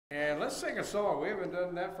let's sing a song. We haven't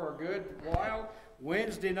done that for a good while.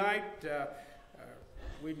 Wednesday night,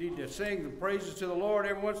 we need to sing the praises to the Lord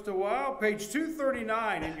every once in a while. Page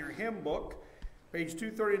 239 in your hymn book. Page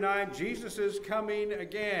 239, Jesus is Coming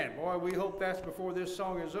Again. Boy, we hope that's before this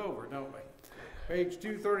song is over, don't we? Page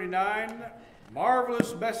 239,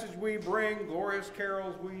 marvelous message we bring, glorious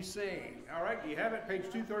carols we sing. All right, you have it, page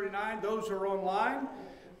 239. Those who are online,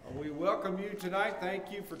 we welcome you tonight.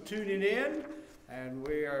 Thank you for tuning in. And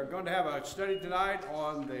we are going to have a study tonight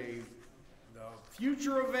on the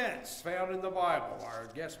future events found in the Bible. Our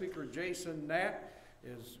guest speaker, Jason Nat,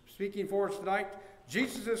 is speaking for us tonight.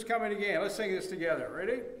 Jesus is coming again. Let's sing this together.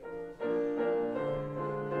 Ready?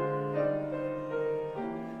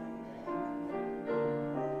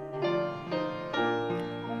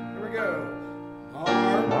 Here we go.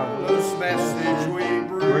 Marvelous message we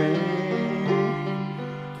bring,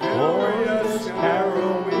 glorious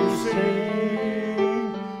carol we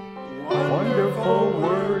sing, wonderful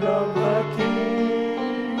word of the King.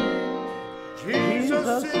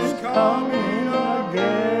 Jesus is coming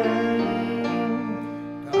again.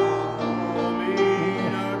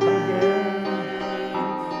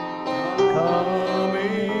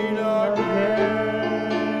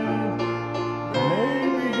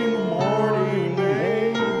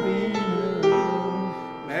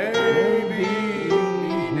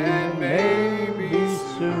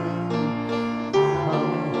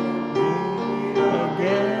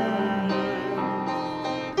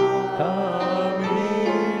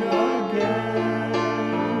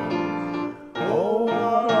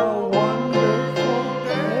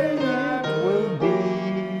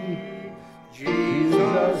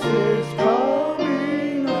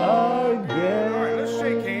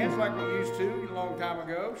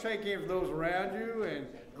 Shake hands with those around you and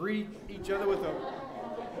greet each other with a...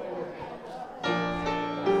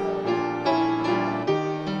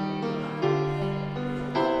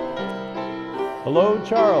 Hello,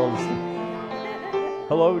 Charles.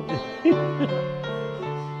 Hello.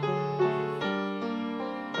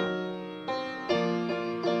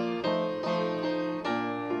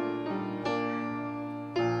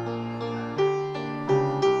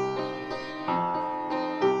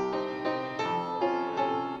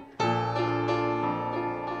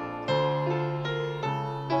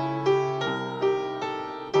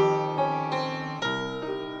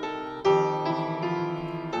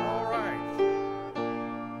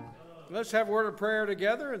 Let's have a word of prayer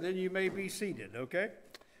together, and then you may be seated, okay?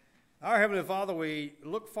 Our Heavenly Father, we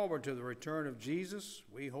look forward to the return of Jesus.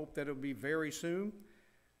 We hope that it will be very soon.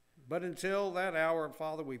 But until that hour,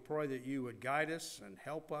 Father, we pray that you would guide us and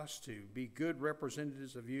help us to be good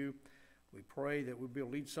representatives of you. We pray that we'll be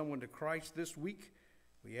able to lead someone to Christ this week.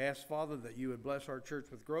 We ask, Father, that you would bless our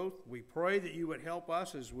church with growth. We pray that you would help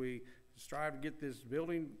us as we strive to get this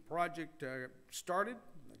building project started.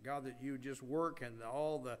 God, that you would just work and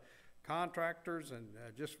all the contractors and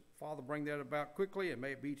just, Father, bring that about quickly, and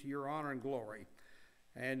may it be to your honor and glory.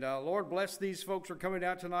 And Lord, bless these folks who are coming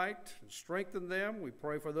out tonight and strengthen them. We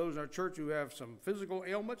pray for those in our church who have some physical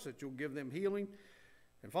ailments, that you'll give them healing.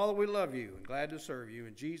 And Father, we love you and glad to serve you.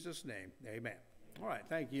 In Jesus' name, amen. All right,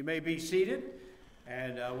 thank you. You may be seated.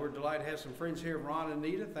 And we're delighted to have some friends here, Ron and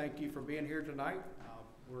Nita. Thank you for being here tonight.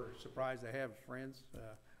 We're surprised to have friends.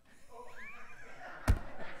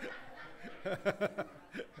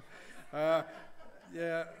 Yeah.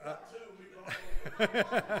 Yeah.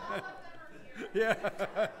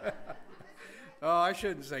 Oh, I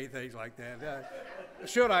shouldn't say things like that.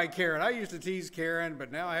 Should I, Karen? I used to tease Karen,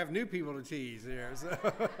 but now I have new people to tease here. So.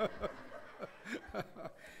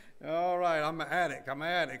 All right, I'm an addict. I'm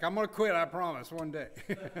going to quit, I promise, one day.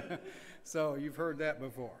 So you've heard that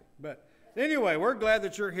before. But anyway, we're glad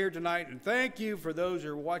that you're here tonight, and thank you for those who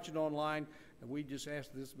are watching online. And we just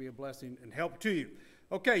ask this to be a blessing and help to you.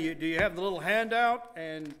 Okay, do you have the little handout?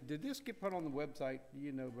 And did this get put on the website? Do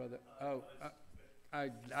you know, brother? Oh, I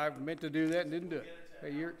meant to do that and didn't do it.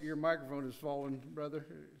 Hey, your microphone is falling, brother.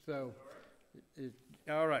 So,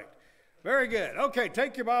 all right. Very good. Okay,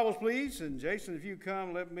 take your Bibles, please. And Jason, if you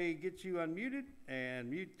come, let me get you unmuted and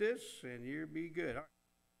mute this, and you'll be good. All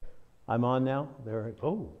right. I'm on now? There.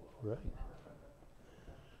 Oh, right.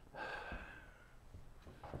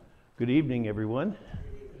 Good evening, everyone.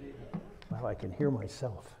 Wow, I can hear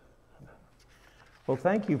myself. Well,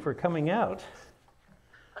 thank you for coming out.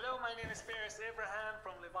 Hello, my name is Paris Abraham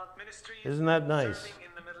from Levant Ministries. Isn't that nice? Serving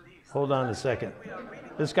in the Middle East. Hold on a second.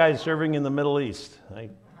 This guy's serving in the Middle East.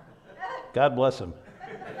 God bless him.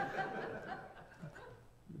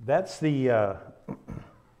 That's the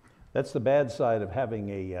bad side of having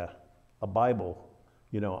a Bible,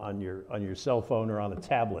 on your cell phone or on a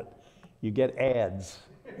tablet. You get ads.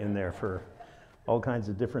 in there for all kinds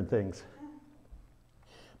of different things.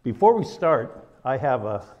 Before we start, I have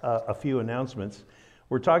a few announcements.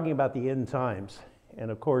 We're talking about the end times. And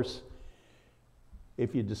of course,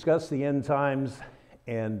 if you discuss the end times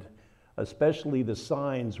and especially the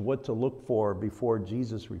signs, what to look for before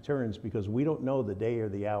Jesus returns, because we don't know the day or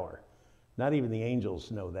the hour. Not even the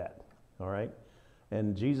angels know that, all right?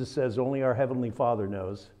 And Jesus says only our Heavenly Father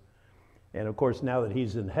knows. And of course, now that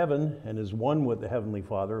he's in heaven and is one with the Heavenly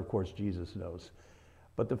Father, of course, Jesus knows.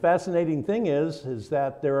 But the fascinating thing is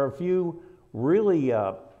that there are a few really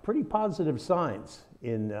pretty positive signs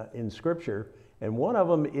in Scripture. And one of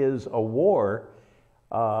them is a war,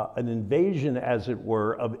 an invasion, as it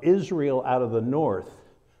were, of Israel out of the north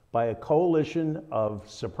by a coalition of,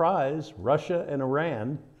 surprise, Russia and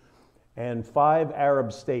Iran, and 5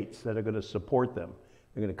 Arab states that are going to support them.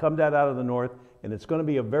 They're going to come down out of the north, and it's going to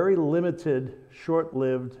be a very limited,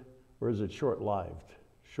 short-lived, or is it short-lived?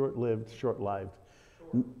 Short-lived, short-lived.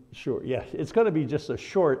 Sure, yeah. It's going to be just a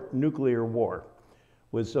short nuclear war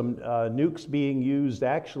with some nukes being used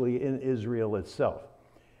actually in Israel itself.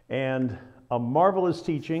 And a marvelous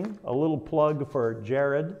teaching, a little plug for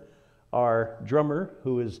Jared, our drummer,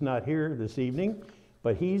 who is not here this evening,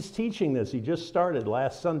 but he's teaching this. He just started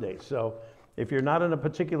last Sunday. So if you're not in a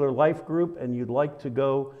particular life group and you'd like to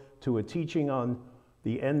go to a teaching on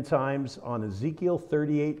the end times on Ezekiel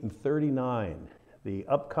 38 and 39, the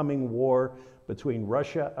upcoming war between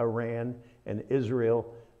Russia, Iran, and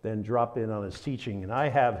Israel, then drop in on his teaching. And I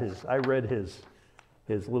read his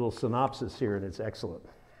little synopsis here, and it's excellent.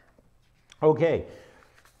 Okay,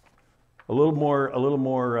 a little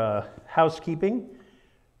more housekeeping.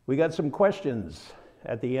 We got some questions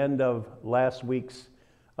at the end of last week's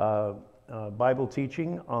Bible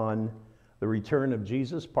teaching on the return of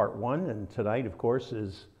Jesus, part 1, and tonight, of course,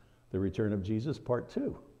 is the return of Jesus, part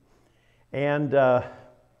 2. And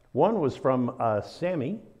one was from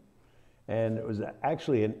Sammy, and it was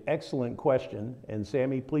actually an excellent question. And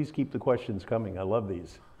Sammy, please keep the questions coming. I love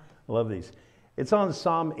these. It's on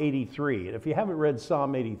Psalm 83. And if you haven't read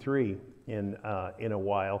Psalm 83 in a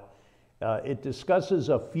while, it discusses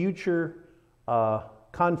a future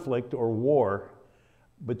conflict or war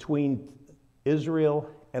between Israel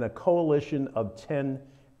and a coalition of 10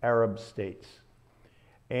 Arab states.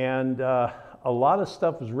 And a lot of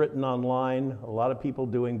stuff is written online, a lot of people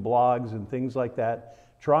doing blogs and things like that,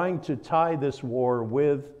 trying to tie this war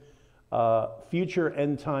with future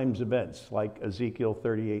end times events like Ezekiel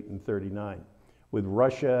 38 and 39, with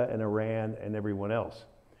Russia and Iran and everyone else.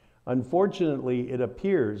 Unfortunately, it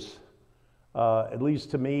appears, at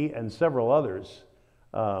least to me and several others,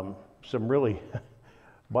 some really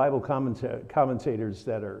Bible commentators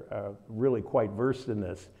that are really quite versed in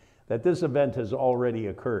this, that this event has already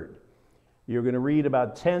occurred. You're going to read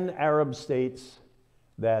about 10 Arab states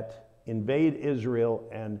that invade Israel,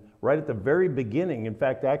 and right at the very beginning, in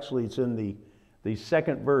fact, actually it's in the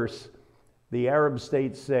second verse, the Arab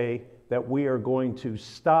states say that we are going to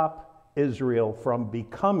stop Israel from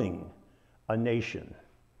becoming a nation.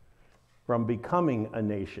 From becoming a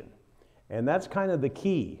nation. And that's kind of the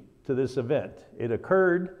key to this event. It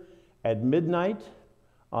occurred at midnight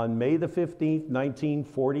on May the 15th,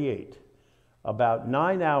 1948, about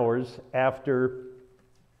 9 hours after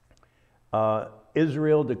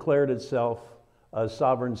Israel declared itself a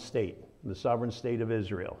sovereign state, the sovereign state of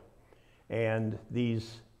Israel. And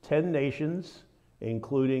these 10 nations,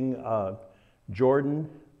 including Jordan,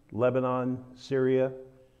 Lebanon, Syria,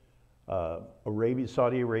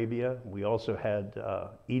 Saudi Arabia, we also had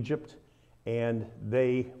Egypt, and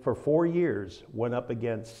they, for 4 years, went up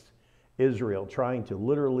against Israel, trying to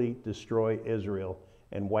literally destroy Israel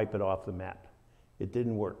and wipe it off the map. It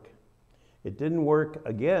didn't work. It didn't work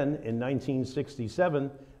again in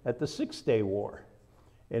 1967 at the Six-Day War,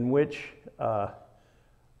 in which,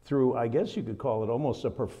 through, I guess you could call it almost a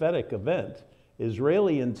prophetic event,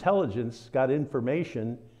 Israeli intelligence got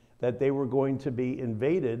information that they were going to be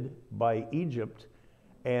invaded by Egypt,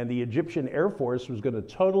 and the Egyptian Air Force was going to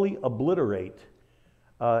totally obliterate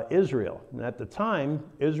Israel. And at the time,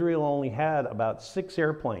 Israel only had about 6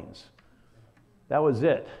 airplanes. That was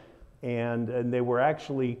it. And they were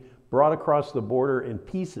actually brought across the border in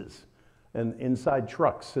pieces and inside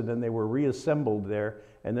trucks, and then they were reassembled there,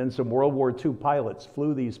 and then some World War II pilots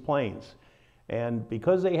flew these planes. And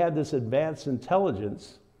because they had this advanced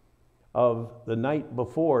intelligence of the night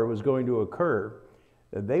before it was going to occur,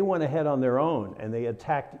 they went ahead on their own and they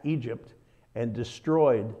attacked Egypt and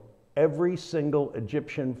destroyed every single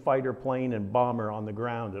Egyptian fighter plane and bomber on the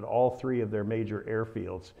ground at all 3 of their major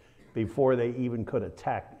airfields before they even could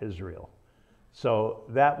attack Israel. So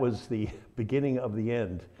that was the beginning of the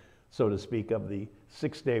end, so to speak, of the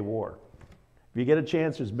Six-Day War. If you get a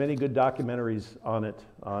chance, there's many good documentaries on it,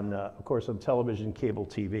 of course, on television, cable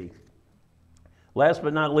TV. Last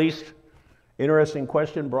but not least, interesting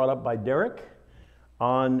question brought up by Derek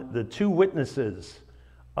on the two witnesses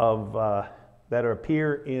that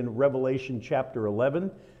appear in Revelation chapter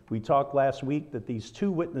 11. We talked last week that these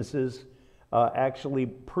two witnesses actually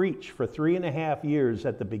preach for 3.5 years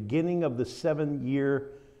at the beginning of the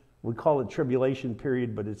 7-year, we call it tribulation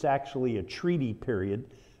period, but it's actually a treaty period.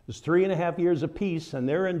 There's 3.5 years of peace, and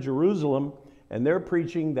they're in Jerusalem, and they're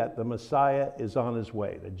preaching that the Messiah is on his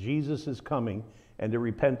way, that Jesus is coming, and to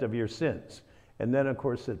repent of your sins. And then, of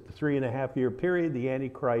course, at the 3.5 year period, the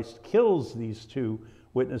Antichrist kills these two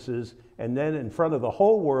witnesses, and then in front of the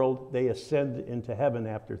whole world, they ascend into heaven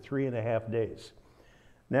after 3.5 days.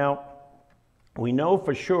 Now, we know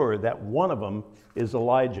for sure that one of them is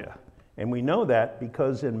Elijah, and we know that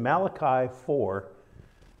because in Malachi 4,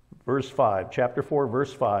 verse 5, chapter 4,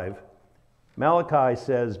 verse 5, Malachi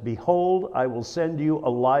says, "Behold, I will send you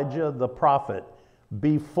Elijah the prophet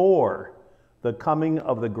before the coming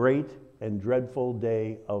of the great and dreadful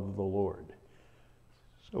day of the Lord."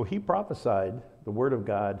 So he prophesied the word of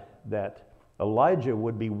God that Elijah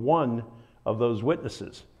would be one of those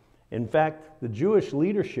witnesses. In fact, the Jewish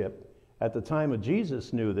leadership at the time of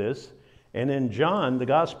Jesus knew this, and in John, the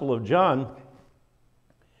Gospel of John,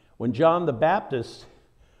 when John the Baptist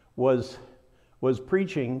was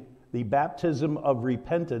preaching the baptism of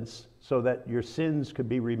repentance so that your sins could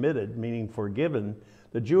be remitted, meaning forgiven,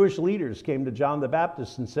 the Jewish leaders came to John the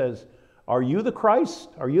Baptist and says, "Are you the Christ?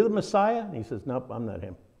 Are you the Messiah?" And he says, "Nope, I'm not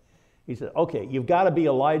him." He said, "Okay, you've got to be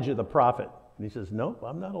Elijah the prophet." And he says, "Nope,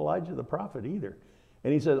 I'm not Elijah the prophet either."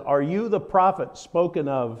 And he says, "Are you the prophet spoken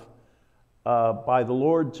of by the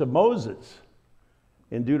Lord to Moses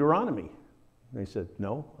in Deuteronomy?" And he said,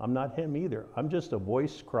 "No, I'm not him either. I'm just a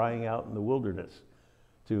voice crying out in the wilderness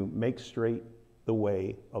to make straight the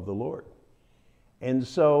way of the Lord." And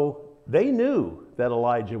so they knew that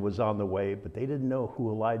Elijah was on the way, but they didn't know who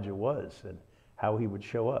Elijah was and how he would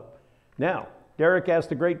show up. Now, Derek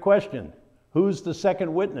asked a great question. Who's the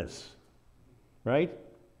second witness? Right?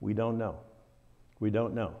 We don't know. We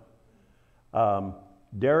don't know.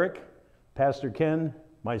 Derek, Pastor Ken,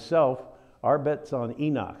 myself, our bet's on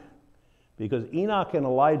Enoch. Because Enoch and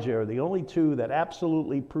Elijah are the only two that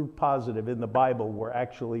absolutely prove positive in the Bible were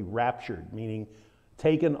actually raptured, meaning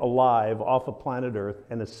taken alive off of planet Earth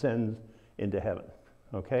and ascend into heaven.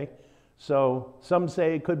 Okay? So some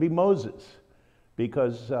say it could be Moses,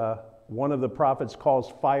 because one of the prophets calls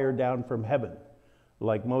fire down from heaven,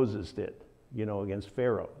 like Moses did, against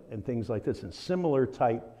Pharaoh and things like this, and similar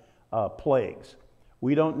type plagues.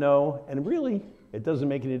 We don't know, and really, it doesn't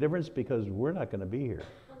make any difference because we're not going to be here.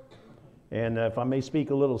 And if I may speak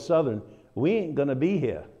a little Southern, we ain't going to be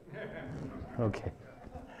here. Okay.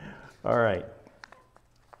 All right.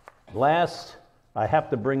 Last, I have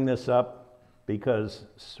to bring this up because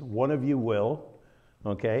one of you will,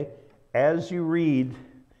 okay? As you read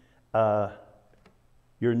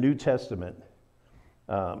your New Testament,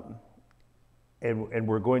 and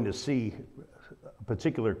we're going to see a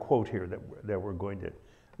particular quote here that we're going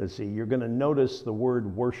to see. You're going to notice the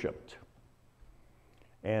word worshiped.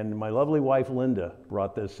 And my lovely wife Linda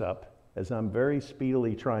brought this up as I'm very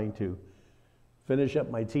speedily trying to finish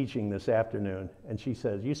up my teaching this afternoon. And she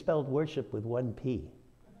says, "You spelled worship with one P.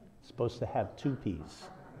 It's supposed to have two P's.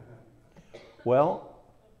 Well,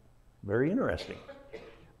 very interesting.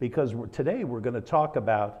 Because today we're going to talk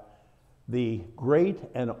about the great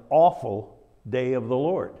and awful day of the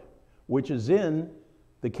Lord, which is in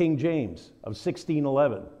the King James of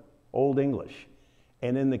 1611, Old English.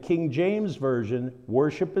 And in the King James Version,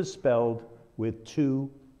 worship is spelled with two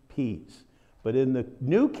P's. But in the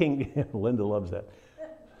New King, Linda loves that.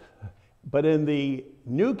 But in the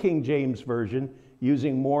New King James Version,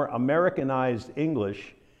 using more Americanized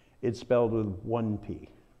English, it's spelled with one P.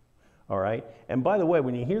 All right? And by the way,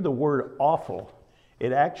 when you hear the word awful,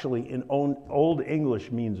 it actually in Old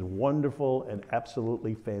English means wonderful and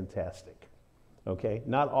absolutely fantastic. Okay?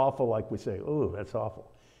 Not awful like we say, "Oh, that's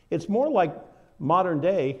awful." It's more like modern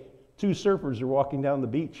day, two surfers are walking down the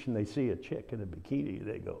beach and they see a chick in a bikini.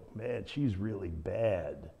 They go, "Man, she's really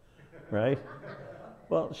bad." Right?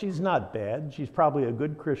 Well, she's not bad. She's probably a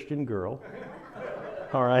good Christian girl.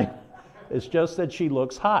 All right? It's just that she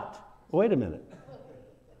looks hot. Wait a minute.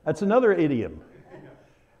 That's another idiom.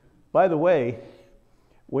 By the way,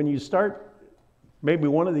 when you start, maybe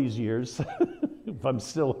one of these years, if I'm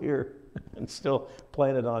still here and still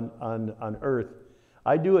planted on earth,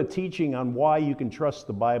 I do a teaching on why you can trust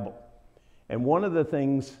the Bible. And one of the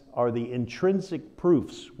things are the intrinsic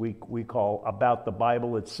proofs we call about the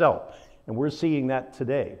Bible itself. And we're seeing that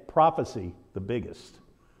today. Prophecy, the biggest.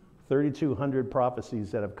 3,200 prophecies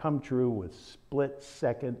that have come true with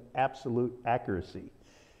split-second absolute accuracy.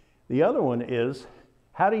 The other one is,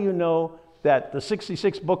 how do you know that the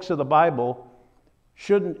 66 books of the Bible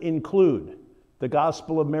shouldn't include the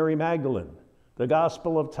Gospel of Mary Magdalene, the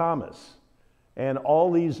Gospel of Thomas, and all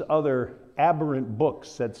these other aberrant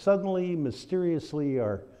books that suddenly, mysteriously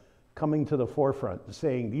are coming to the forefront,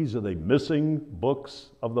 saying these are the missing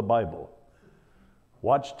books of the Bible.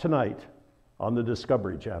 Watch tonight on the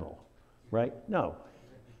Discovery Channel, right? No,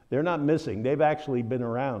 they're not missing. They've actually been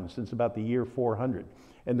around since about the year 400.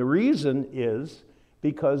 And the reason is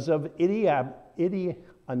because of idioms.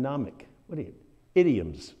 I'm going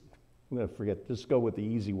to forget, just go with the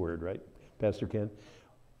easy word, right, Pastor Ken?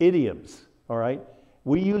 Idioms, all right?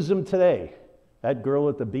 We use them today. That girl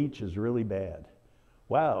at the beach is really bad.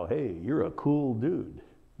 Wow, hey, you're a cool dude,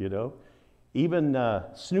 you know? Even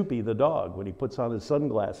Snoopy the dog, when he puts on his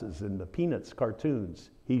sunglasses in the Peanuts cartoons,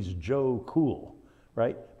 he's Joe Cool,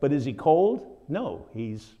 right? But is he cold? No,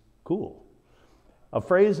 he's cool. A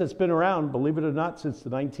phrase that's been around, believe it or not, since the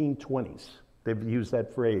 1920s. They've used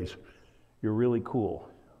that phrase, you're really cool,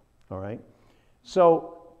 all right?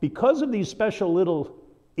 So because of these special little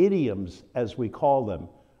idioms, as we call them,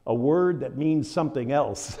 a word that means something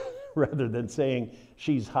else rather than saying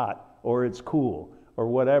she's hot or it's cool or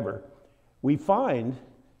whatever, we find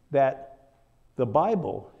that the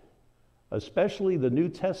Bible, especially the New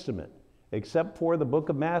Testament, except for the book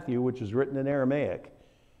of Matthew, which is written in Aramaic,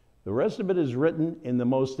 the rest of it is written in the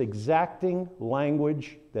most exacting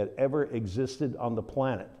language that ever existed on the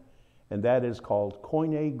planet, and that is called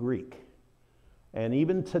Koine Greek. And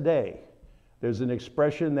even today, there's an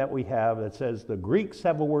expression that we have that says the Greeks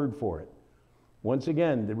have a word for it. Once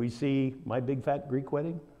again, did we see My Big Fat Greek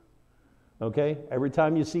Wedding? Okay, every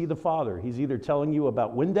time you see the father, he's either telling you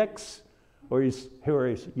about Windex or you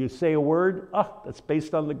say a word, that's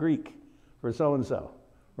based on the Greek for so-and-so,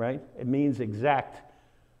 right? It means exact,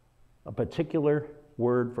 a particular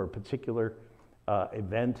word for a particular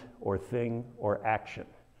event or thing or action,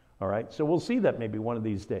 all right? So we'll see that maybe one of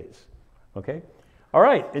these days, okay? All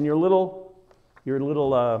right, in your little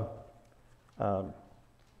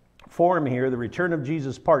form here, the Return of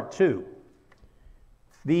Jesus Part 2.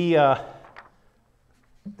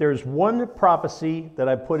 There's one prophecy that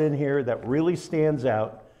I put in here that really stands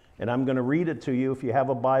out, and I'm going to read it to you. If you have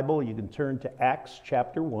a Bible, you can turn to Acts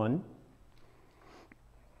chapter 1.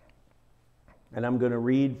 And I'm going to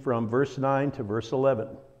read from verse 9 to verse 11.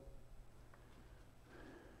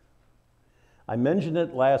 I mentioned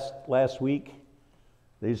it last week.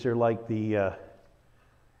 These are like the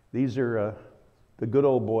good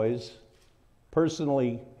old boys,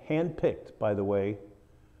 personally handpicked, by the way,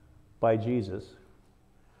 by Jesus.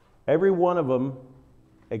 Every one of them,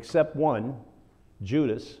 except one,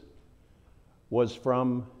 Judas, was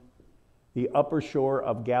from the upper shore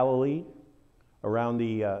of Galilee, around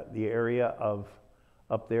the area of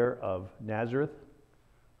up there of Nazareth,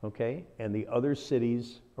 okay, and the other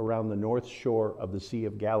cities around the north shore of the Sea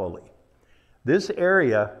of Galilee. This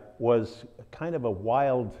area was kind of a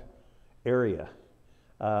wild area.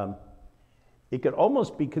 It could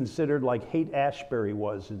almost be considered like Haight-Ashbury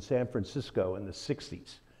was in San Francisco in the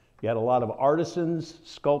 60s. You had a lot of artisans,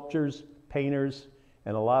 sculptors, painters,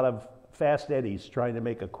 and a lot of fast eddies trying to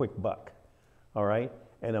make a quick buck, all right?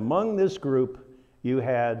 And among this group, you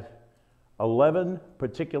had 11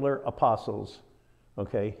 particular apostles,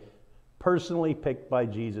 okay, personally picked by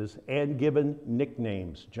Jesus and given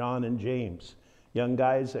nicknames, John and James, young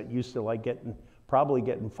guys that used to probably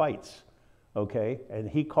get in fights, okay? And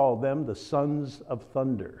he called them the sons of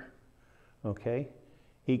thunder, okay?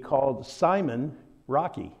 He called Simon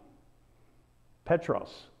Rocky,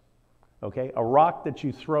 Petros, okay? A rock that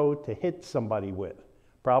you throw to hit somebody with,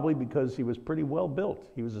 probably because he was pretty well built.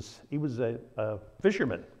 He was a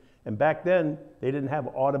fisherman. And back then, they didn't have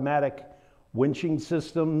automatic winching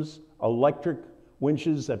systems, electric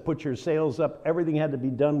winches that put your sails up. Everything had to be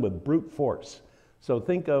done with brute force. So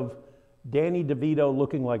think of Danny DeVito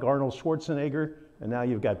looking like Arnold Schwarzenegger, and now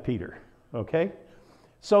you've got Peter, okay?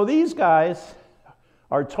 So these guys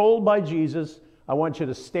are told by Jesus, I want you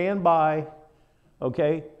to stand by,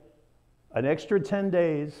 okay, an extra 10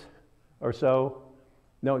 days or so.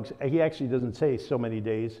 No, he actually doesn't say so many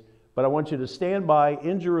days, but I want you to stand by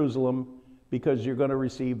in Jerusalem because you're going to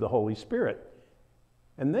receive the Holy Spirit.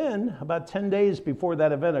 And then, about 10 days before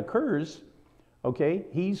that event occurs, okay,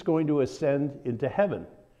 he's going to ascend into heaven.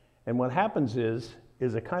 And what happens is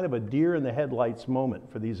a kind of a deer in the headlights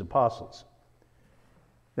moment for these apostles.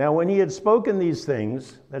 Now, when he had spoken these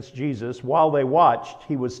things, that's Jesus, while they watched,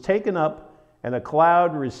 he was taken up, and a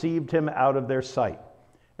cloud received him out of their sight.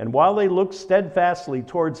 And while they looked steadfastly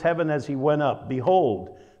towards heaven as he went up,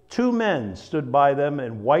 behold, 2 men stood by them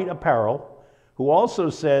in white apparel, who also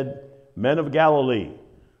said, Men of Galilee,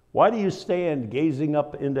 why do you stand gazing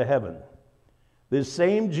up into heaven? This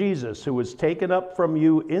same Jesus who was taken up from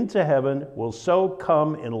you into heaven will so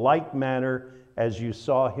come in like manner as you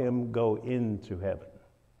saw him go into heaven.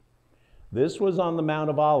 This was on the Mount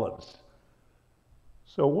of Olives.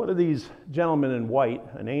 So one of these gentlemen in white,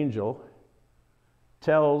 an angel,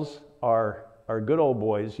 tells our good old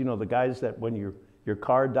boys, you know, the guys that when your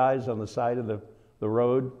car dies on the side of the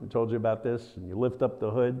road, I told you about this, and you lift up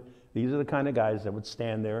the hood, these are the kind of guys that would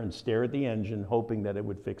stand there and stare at the engine hoping that it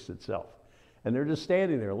would fix itself. And they're just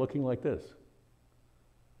standing there looking like this.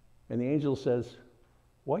 And the angel says,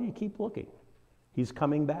 why do you keep looking? He's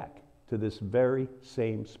coming back to this very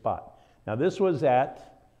same spot. Now this was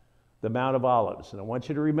at the Mount of Olives, and I want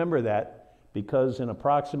you to remember that, because in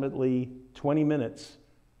approximately 20 minutes,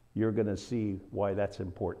 you're going to see why that's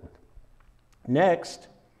important. Next,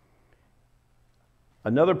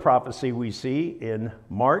 another prophecy we see in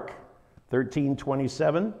Mark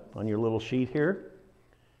 13:27 on your little sheet here.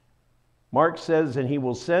 Mark says, and he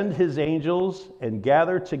will send his angels and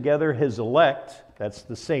gather together his elect, that's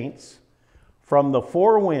the saints, from the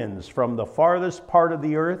 4 winds, from the farthest part of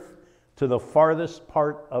the earth to the farthest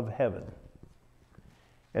part of heaven.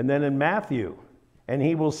 And then in Matthew, and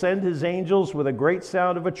he will send his angels with a great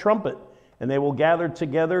sound of a trumpet, and they will gather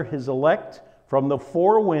together his elect from the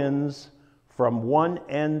 4 winds, from one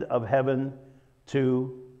end of heaven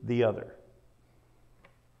to the other.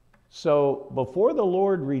 So before the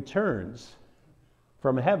Lord returns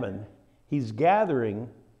from heaven, he's gathering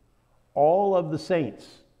all of the saints,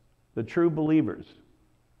 the true believers,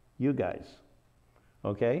 you guys,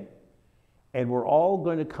 okay? And we're all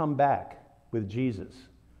going to come back with Jesus.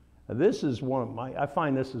 This is I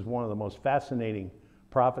find this is one of the most fascinating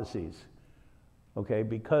prophecies, okay,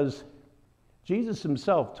 because Jesus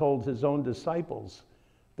himself told his own disciples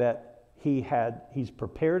that he's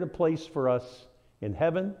prepared a place for us in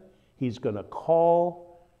heaven. He's going to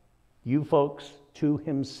call you folks to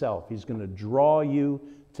himself. He's going to draw you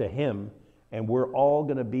to him, and we're all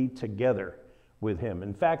going to be together with him.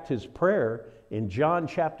 In fact, his prayer in John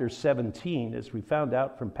chapter 17, as we found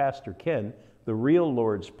out from Pastor Ken, the real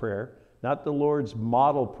Lord's Prayer, not the Lord's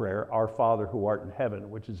model prayer, Our Father who art in heaven,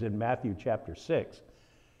 which is in Matthew chapter 6.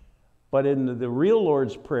 But in the real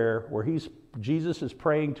Lord's Prayer, where Jesus is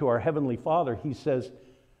praying to our Heavenly Father, he says,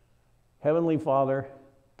 Heavenly Father,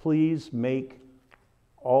 please make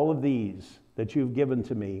all of these that you've given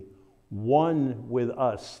to me one with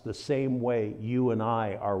us the same way you and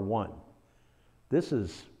I are one. This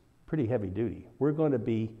is pretty heavy duty. We're going to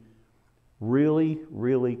be really,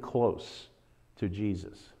 really close to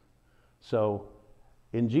Jesus. So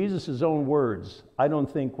in Jesus' own words, I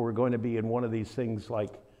don't think we're going to be in one of these things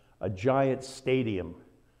like a giant stadium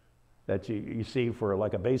that you see for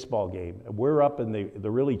like a baseball game. We're up in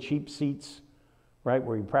the really cheap seats, right,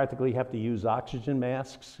 where you practically have to use oxygen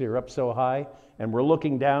masks. You're up so high, and we're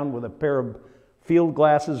looking down with a pair of field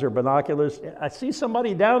glasses or binoculars. I see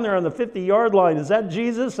somebody down there on the 50-yard line. Is that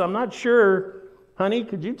Jesus? I'm not sure. Honey,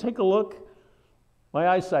 could you take a look? My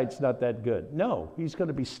eyesight's not that good. No, he's going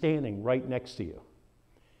to be standing right next to you.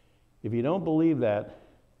 If you don't believe that,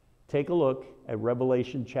 take a look at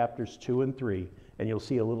Revelation chapters 2 and 3, and you'll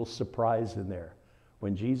see a little surprise in there.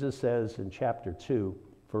 When Jesus says in chapter 2,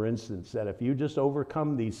 for instance, that if you just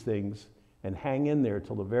overcome these things and hang in there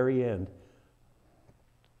till the very end,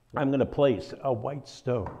 I'm going to place a white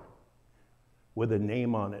stone with a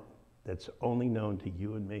name on it that's only known to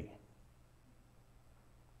you and me.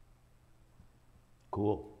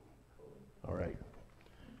 Cool. All right.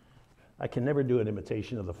 I can never do an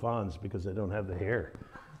imitation of the Fonz because I don't have the hair.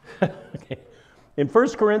 Okay. In 1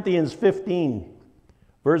 Corinthians 15,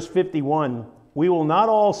 verse 51, we will not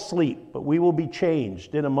all sleep, but we will be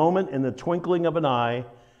changed in a moment, in the twinkling of an eye,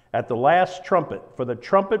 at the last trumpet. For the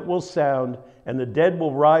trumpet will sound, and the dead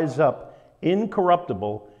will rise up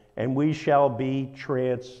incorruptible, and we shall be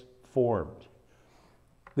transformed.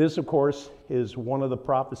 This, of course, is one of the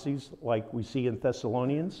prophecies like we see in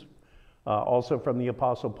Thessalonians, also from the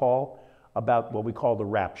Apostle Paul, about what we call the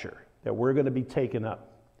rapture, that we're going to be taken up.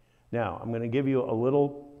 Now, I'm going to give you a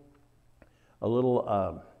little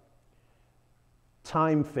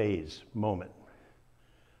time phase moment.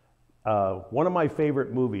 One of my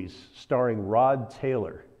favorite movies starring Rod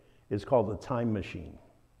Taylor is called The Time Machine.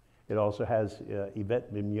 It also has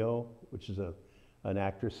Yvette Mignon, which is an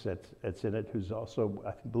actress that's in it, who's also,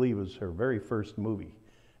 I believe, it was her very first movie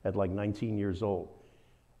at like 19 years old.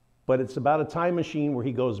 but it's about a time machine where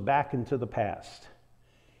he goes back into the past.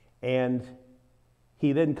 And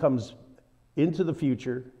he then comes into the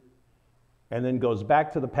future and then goes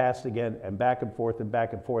back to the past again and back and forth and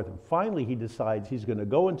back and forth. And finally he decides he's going to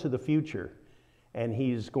go into the future and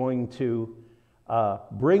he's going to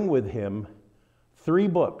bring with him 3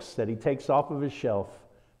 books that he takes off of his shelf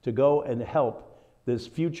to go and help this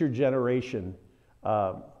future generation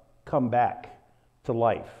come back to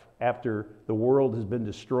life after the world has been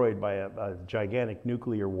destroyed by a gigantic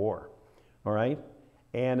nuclear war. All right?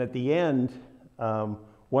 And at the end,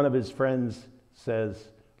 one of his friends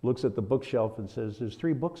looks at the bookshelf and says, there's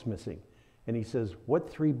 3 books missing. And he says, what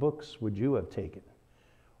 3 books would you have taken?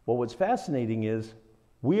 Well, what's fascinating is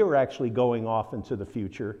we are actually going off into the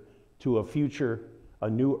future to a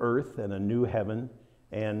new earth and a new heaven.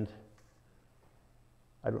 And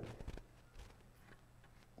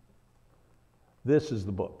this is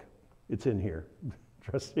the book. It's in here.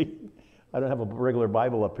 Trust me. I don't have a regular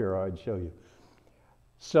Bible up here, or I'd show you.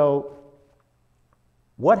 So,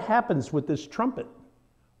 what happens with this trumpet?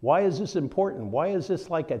 Why is this important? Why is this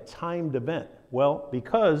like a timed event? Well,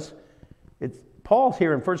 because Paul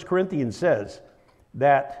here in 1 Corinthians says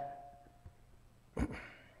that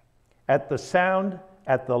at the sound,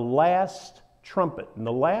 at the last trumpet, and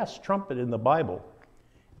the last trumpet in the Bible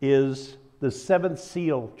is the 7th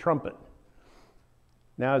seal trumpet.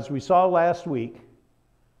 Now, as we saw last week,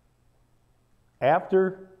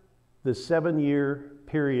 after the 7-year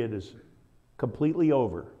period is completely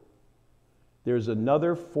over, there's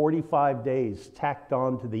another 45 days tacked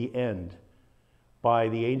on to the end by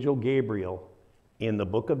the angel Gabriel in the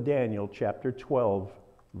book of Daniel, chapter 12,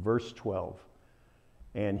 verse 12.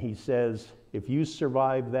 And he says, if you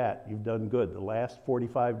survive that, you've done good, the last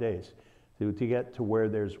 45 days, to get to where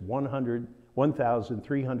there's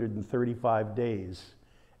 1,335 days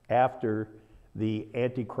after the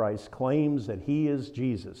Antichrist claims that he is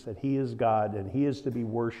Jesus, that he is God, and he is to be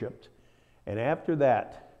worshiped. And after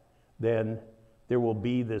that, then there will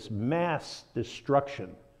be this mass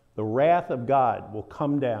destruction. The wrath of God will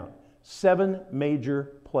come down. 7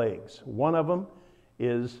 major plagues. One of them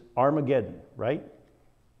is Armageddon, right?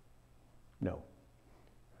 No.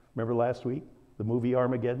 Remember last week, the movie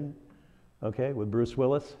Armageddon? Okay, with Bruce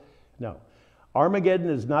Willis? No. Armageddon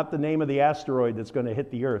is not the name of the asteroid that's going to hit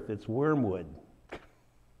the earth. It's wormwood.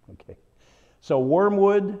 Okay. So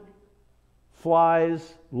wormwood,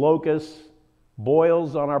 flies, locusts,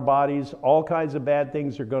 boils on our bodies, all kinds of bad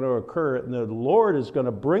things are going to occur, and the Lord is going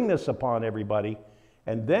to bring this upon everybody.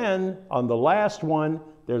 And then on the last one,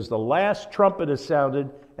 there's the last trumpet is sounded,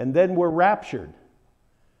 and then we're raptured.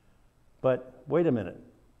 But wait a minute.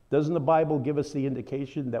 Doesn't the Bible give us the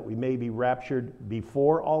indication that we may be raptured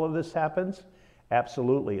before all of this happens?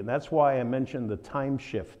 Absolutely. And that's why I mentioned the time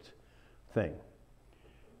shift thing.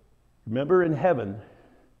 Remember in heaven,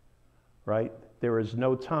 right, there is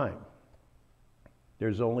no time.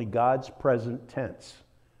 There's only God's present tense.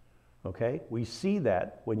 Okay? We see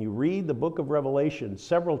that when you read the book of Revelation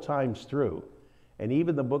several times through, and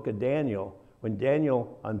even the book of Daniel, when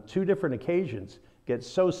Daniel, on 2 different occasions, gets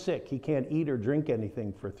so sick he can't eat or drink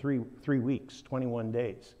anything for three weeks, 21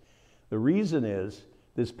 days. The reason is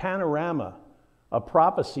this panorama of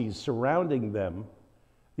prophecies surrounding them,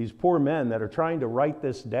 these poor men that are trying to write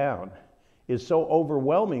this down, is so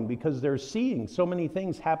overwhelming because they're seeing so many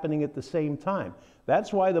things happening at the same time.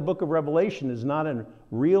 That's why the book of Revelation is not in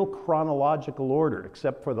real chronological order,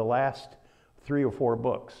 except for the last 3 or 4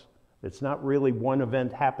 books. It's not really one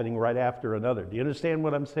event happening right after another. Do you understand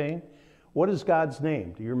what I'm saying? What is God's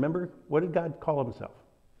name? Do you remember? What did God call himself?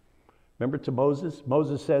 Remember to Moses?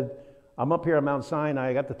 Moses said, I'm up here on Mount Sinai,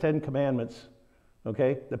 I got the 10 commandments.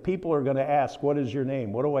 Okay? The people are going to ask, what is your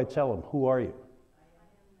name? What do I tell them? Who are you?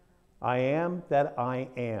 I am that I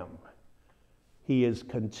am. He is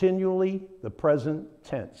continually the present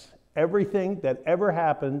tense. Everything that ever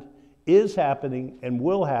happened, is happening, and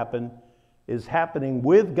will happen is happening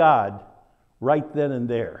with God right then and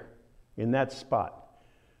there, in that spot.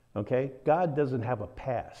 Okay? God doesn't have a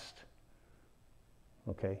past.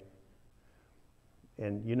 Okay?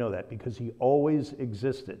 And you know that because he always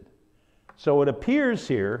existed. So it appears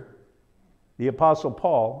here, the Apostle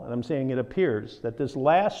Paul, and I'm saying it appears, that this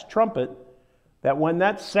last trumpet, that when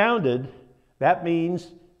that sounded, that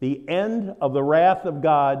means the end of the wrath of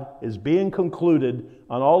God is being concluded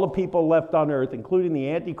on all the people left on earth, including the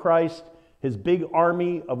Antichrist, his big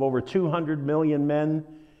army of over 200 million men.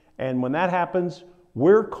 And when that happens,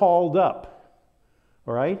 we're called up.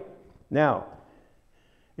 All right? Now,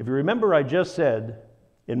 if you remember, I just said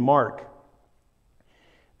in Mark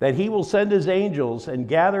that he will send his angels and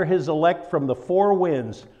gather his elect from the 4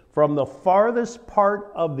 winds, from the farthest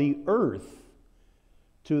part of the earth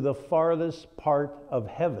to the farthest part of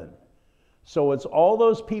heaven. So it's all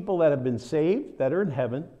those people that have been saved that are in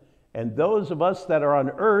heaven, and those of us that are on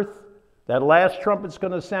earth, that last trumpet's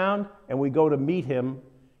going to sound, and we go to meet him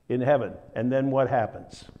in heaven. And then what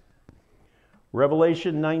happens?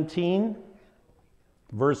 Revelation 19,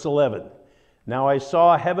 verse 11. Now I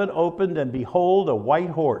saw heaven opened, and behold, a white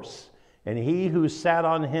horse, and he who sat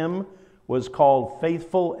on him was called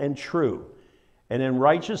Faithful and True. And in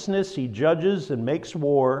righteousness he judges and makes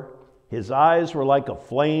war. His eyes were like a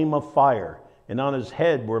flame of fire, and on his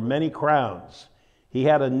head were many crowns. He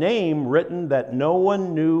had a name written that no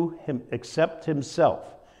one knew him except himself.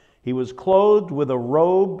 He was clothed with a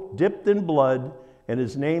robe dipped in blood, and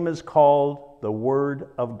his name is called the Word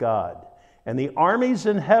of God. And the armies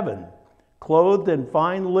in heaven, clothed in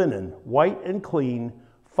fine linen, white and clean,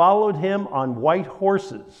 followed him on white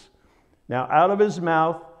horses. Now out of his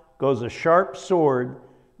mouth goes a sharp sword,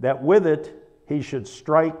 that with it he should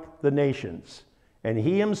strike the nations. And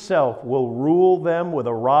he himself will rule them with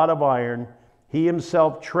a rod of iron. He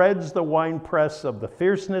himself treads the winepress of the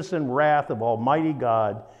fierceness and wrath of Almighty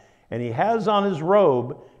God. And he has on his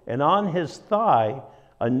robe and on his thigh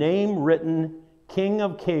a name written, King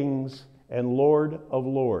of Kings and Lord of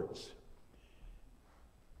Lords.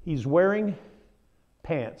 He's wearing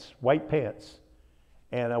pants, white pants,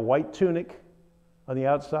 and a white tunic on the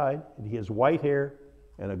outside, and he has white hair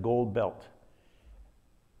and a gold belt.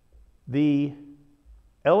 The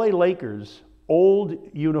LA Lakers' old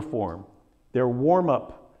uniform, their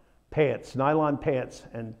warm-up pants, nylon pants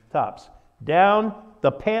and tops, down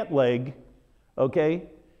the pant leg, okay,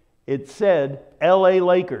 it said LA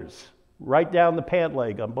Lakers, right down the pant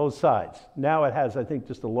leg on both sides. Now it has, I think,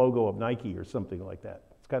 just a logo of Nike or something like that.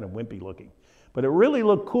 It's kind of wimpy looking. But it really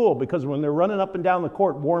looked cool because when they're running up and down the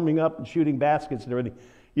court, warming up and shooting baskets and everything,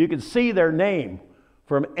 you can see their name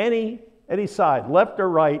from any side, left or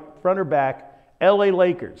right, front or back, LA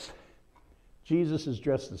Lakers. Jesus is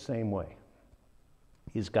dressed the same way.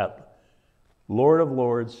 He's got Lord of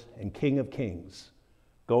Lords and King of Kings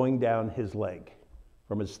going down his leg,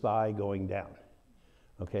 from his thigh going down.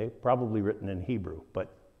 Okay, probably written in Hebrew,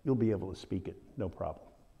 but you'll be able to speak it, no problem.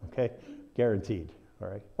 Okay, guaranteed, all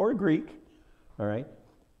right? Or Greek. All right.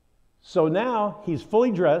 So now he's fully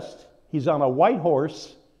dressed. He's on a white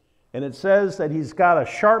horse, and it says that he's got a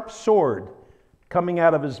sharp sword coming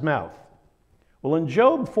out of his mouth. Well, in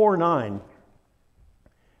Job 4:9,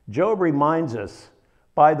 Job reminds us,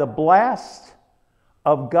 by the blast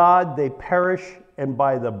of God they perish, and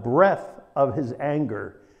by the breath of his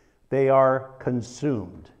anger they are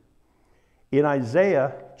consumed. In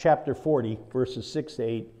Isaiah chapter 40, verses 6 to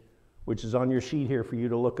 8, which is on your sheet here for you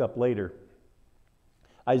to look up later,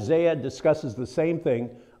 Isaiah discusses the same thing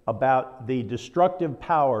about the destructive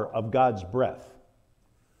power of God's breath.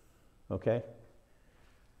 Okay?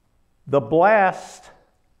 The blast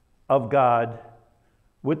of God,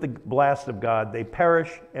 with the blast of God, they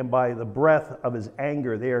perish, and by the breath of his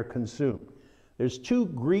anger they are consumed. There's two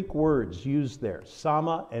Greek words used there,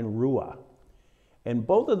 sama and ruah. And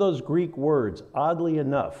both of those Greek words, oddly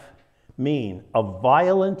enough, mean a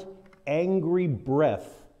violent, angry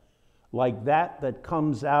breath like that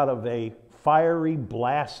comes out of a fiery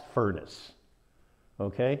blast furnace.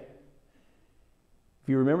 Okay? If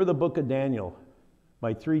you remember the book of Daniel,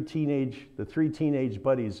 the three teenage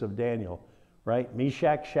buddies of Daniel, right?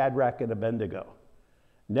 Meshach, Shadrach, and Abednego.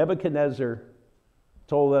 Nebuchadnezzar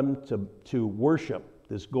told them to worship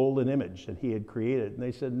this golden image that he had created, and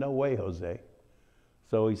they said, no way, Jose.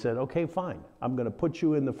 So he said, okay, fine. I'm going to put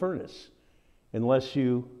you in the furnace unless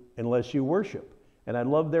you worship. And I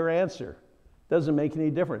love their answer. Doesn't make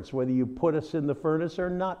any difference whether you put us in the furnace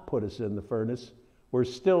or not put us in the furnace. We're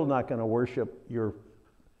still not going to worship your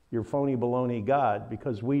phony baloney God,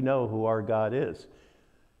 because we know who our God is.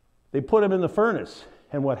 They put him in the furnace.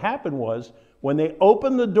 And what happened was, when they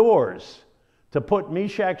opened the doors to put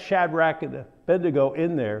Meshach, Shadrach, and Abednego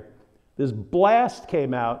in there, this blast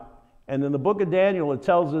came out. And in the book of Daniel, it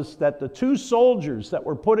tells us that the two soldiers that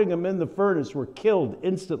were putting them in the furnace were killed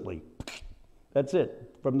instantly. That's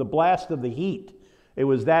it, from the blast of the heat. It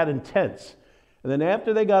was that intense. And then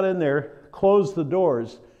after they got in there, closed the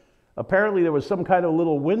doors, apparently there was some kind of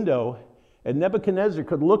little window, and Nebuchadnezzar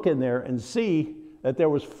could look in there and see that there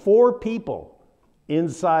was 4 people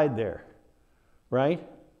inside there, right?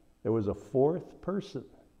 There was a 4th person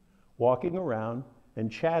walking around and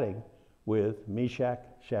chatting with Meshach,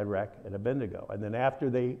 Shadrach, and Abednego. And then after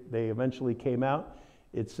they eventually came out,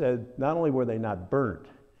 it said not only were they not burnt,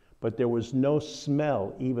 but there was no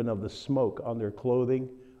smell even of the smoke on their clothing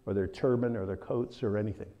or their turban or their coats or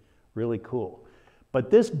anything. Really cool. But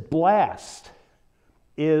this blast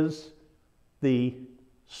is the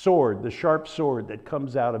sword, the sharp sword that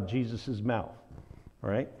comes out of Jesus' mouth. All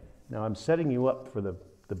right? Now I'm setting you up for the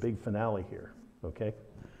big finale here, okay?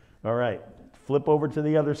 All right, flip over to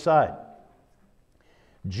the other side.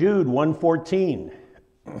 Jude 1:14.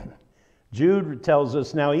 Jude tells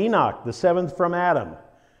us, now Enoch, the seventh from Adam,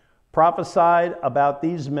 prophesied about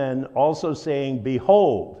these men, also saying,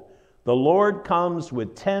 behold, the Lord comes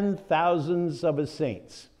with 10,000s of his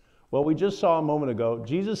saints. Well, we just saw a moment ago,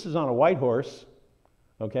 Jesus is on a white horse,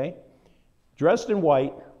 okay, dressed in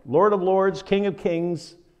white, Lord of lords, King of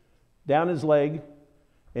kings, down his leg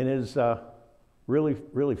in his really,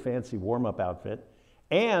 really fancy warm-up outfit.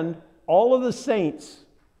 And all of the saints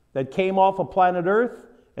that came off of planet Earth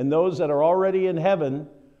and those that are already in heaven,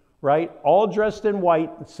 right, all dressed in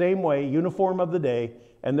white, same way, uniform of the day,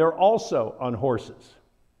 and they're also on horses.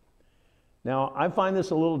 Now, I find this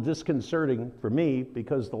a little disconcerting for me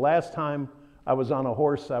because the last time I was on a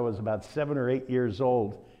horse, I was about 7 or 8 years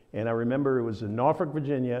old, and I remember it was in Norfolk,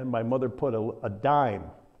 Virginia, and my mother put a dime,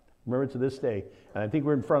 remember to this day, and I think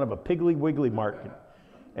we're in front of a Piggly Wiggly market,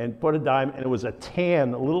 and put a dime, and it was a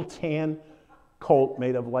little tan colt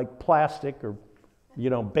made of like plastic or,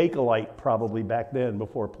 Bakelite probably back then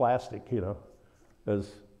before plastic, because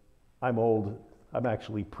I'm old, I'm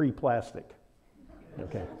actually pre-plastic,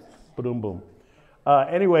 okay, boom, boom.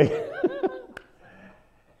 Anyway,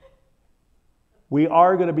 we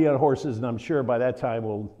are going to be on horses, and I'm sure by that time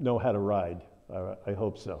we'll know how to ride. I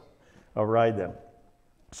hope so. I'll ride them.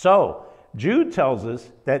 So, Jude tells us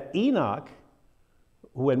that Enoch,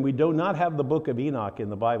 when we do not have the book of Enoch in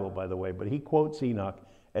the Bible, by the way, but he quotes Enoch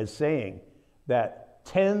as saying that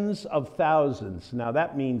tens of thousands, now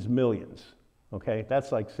that means millions, okay?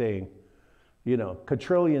 That's like saying,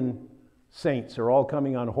 quadrillion saints are all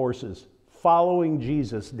coming on horses, following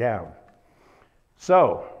Jesus down.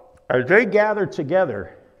 So, as they gather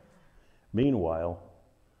together, meanwhile,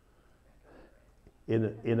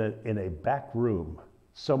 in a back room,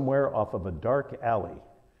 somewhere off of a dark alley,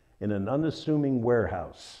 in an unassuming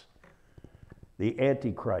warehouse, the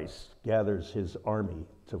Antichrist gathers his army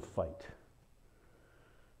to fight.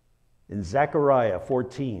 In Zechariah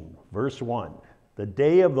 14, verse 1, the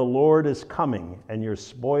day of the Lord is coming, and your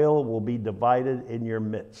spoil will be divided in your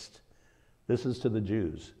midst. This is to the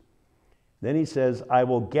Jews. Then he says, I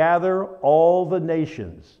will gather all the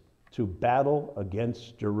nations to battle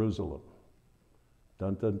against Jerusalem.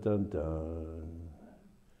 Dun, dun, dun, dun.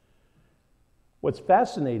 What's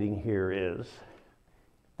fascinating here is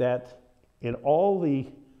that in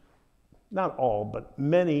not all, but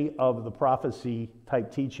many of the prophecy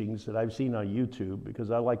type teachings that I've seen on YouTube, because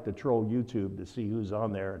I like to troll YouTube to see who's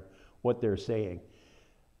on there and what they're saying,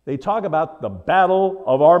 they talk about the Battle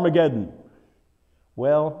of Armageddon.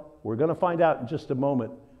 Well, we're going to find out in just a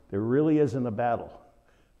moment, there really isn't a battle.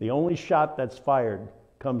 The only shot that's fired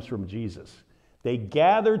comes from Jesus. They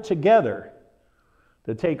gather together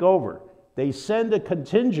to take over. They send a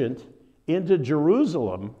contingent into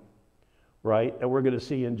Jerusalem, right, that we're going to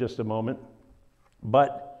see in just a moment.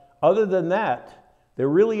 But other than that, there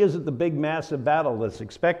really isn't the big massive battle that's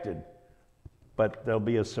expected, but there'll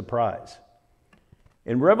be a surprise.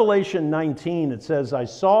 In Revelation 19, it says, I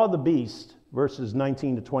saw the beast, verses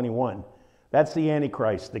 19 to 21. That's the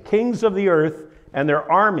Antichrist. The kings of the earth and their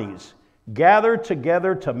armies gather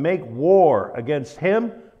together to make war against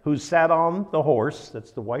him who sat on the horse,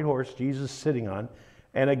 that's the white horse Jesus is sitting on,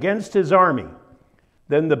 and against his army.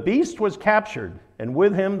 Then the beast was captured, and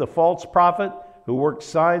with him the false prophet who worked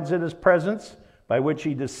signs in his presence, by which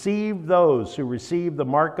he deceived those who received the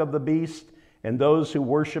mark of the beast and those who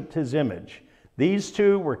worshipped his image. These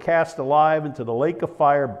two were cast alive into the lake of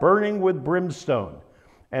fire, burning with brimstone,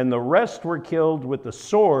 and the rest were killed with the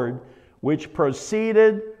sword which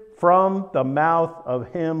proceeded from the mouth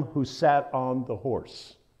of him who sat on the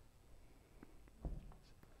horse.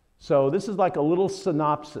 So this is like a little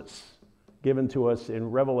synopsis given to us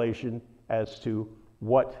in Revelation as to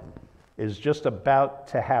what is just about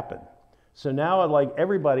to happen. So now I'd like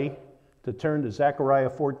everybody to turn to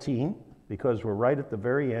Zechariah 14, because we're right at the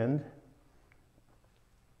very end.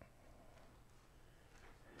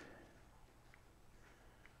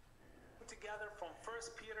 Together from 1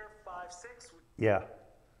 Peter 5:6. Yeah.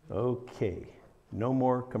 Okay. No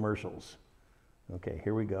more commercials. Okay,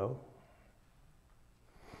 here we go.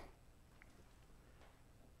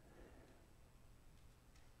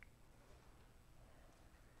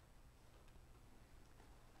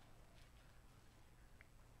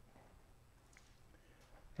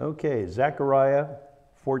 Okay, Zechariah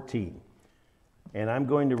 14. And I'm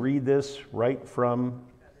going to read this right from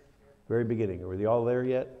the very beginning. Are we all there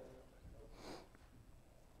yet?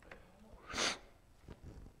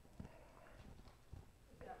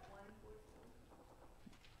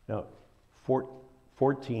 No,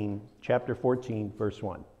 14, chapter 14, verse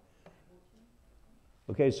 1.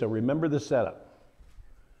 Okay, so remember the setup.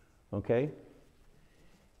 Okay?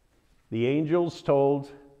 The angels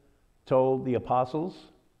told the apostles,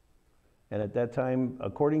 and at that time,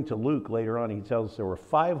 according to Luke, later on, he tells us there were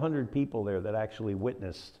 500 people there that actually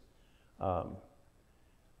witnessed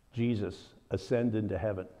Jesus ascend into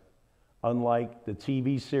heaven. Unlike the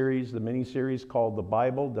TV series, the miniseries called The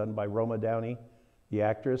Bible, done by Roma Downey, the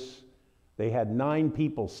actress, they had 9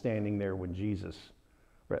 people standing there when Jesus,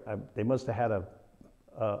 they must have had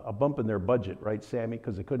a bump in their budget, right, Sammy?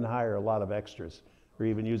 Because they couldn't hire a lot of extras or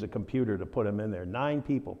even use a computer to put them in there. 9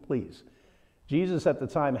 people, please. Jesus at the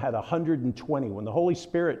time had 120. When the Holy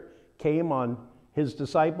Spirit came on his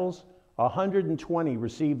disciples, 120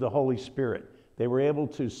 received the Holy Spirit. They were able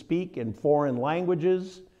to speak in foreign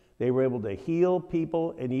languages. They were able to heal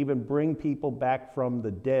people and even bring people back from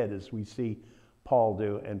the dead, as we see Paul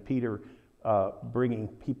do, and Peter bringing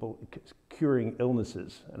people, curing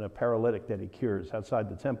illnesses, and a paralytic that he cures outside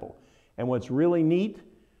the temple. And what's really neat,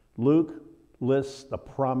 Luke lists the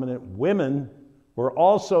prominent women were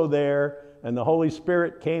also there, and the Holy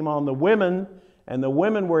Spirit came on the women, and the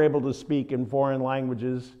women were able to speak in foreign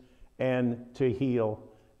languages and to heal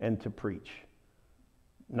and to preach.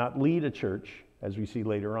 Not lead a church, as we see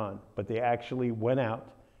later on, but they actually went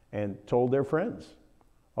out and told their friends,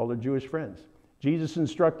 all their Jewish friends. Jesus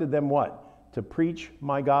instructed them what? To preach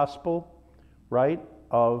my gospel, right,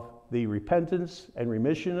 of the repentance and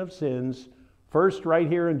remission of sins, first right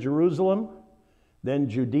here in Jerusalem, then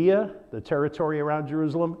Judea, the territory around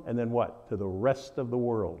Jerusalem, and then what? To the rest of the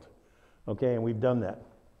world. Okay, and we've done that.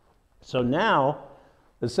 So now,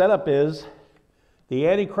 the setup is the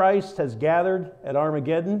Antichrist has gathered at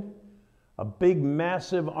Armageddon, a big,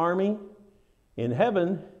 massive army. In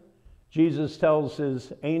heaven, Jesus tells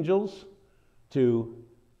his angels to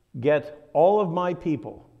get all of my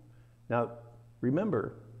people. Now,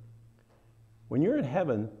 remember, when you're in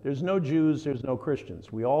heaven, there's no Jews, there's no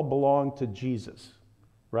Christians. We all belong to Jesus,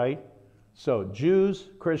 right? So Jews,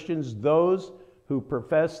 Christians, those who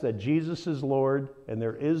profess that Jesus is Lord and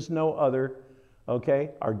there is no other,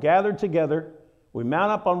 okay, are gathered together. We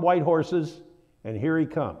mount up on white horses, and here he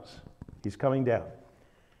comes. He's coming down.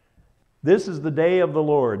 This is the day of the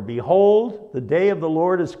Lord. Behold, the day of the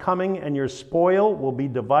Lord is coming, and your spoil will be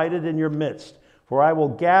divided in your midst. For I will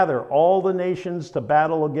gather all the nations to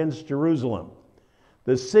battle against Jerusalem.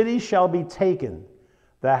 The city shall be taken,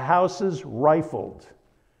 the houses rifled,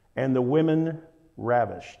 and the women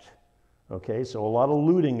ravished. Okay, so a lot of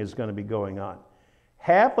looting is going to be going on.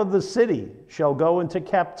 Half of the city shall go into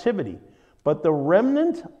captivity, but the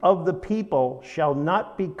remnant of the people shall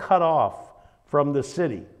not be cut off from the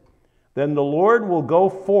city. Then the Lord will go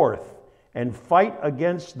forth and fight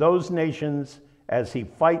against those nations as he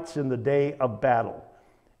fights in the day of battle.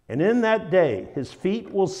 And in that day, his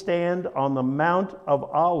feet will stand on the Mount of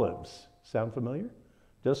Olives. Sound familiar?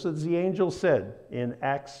 Just as the angel said in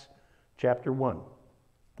Acts chapter 1,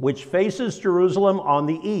 which faces Jerusalem on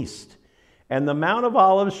the east. And the Mount of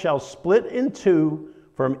Olives shall split in two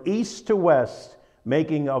from east to west,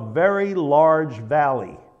 making a very large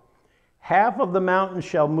valley. Half of the mountain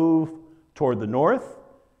shall move toward the north,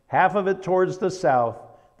 half of it towards the south.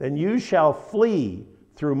 Then you shall flee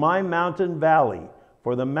through my mountain valley,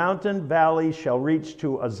 for the mountain valley shall reach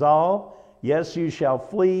to Azal. Yes, you shall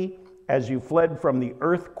flee as you fled from the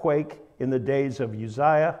earthquake in the days of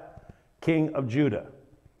Uzziah, king of Judah.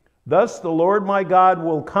 Thus the Lord my God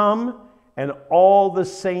will come, and all the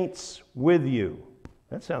saints with you.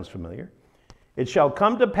 That sounds familiar. It shall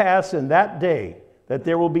come to pass in that day that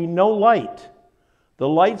there will be no light. The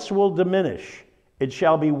lights will diminish. It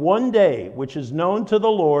shall be one day which is known to the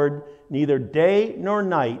Lord, neither day nor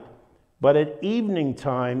night, but at evening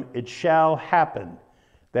time it shall happen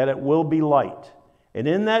that it will be light. And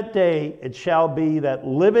in that day it shall be that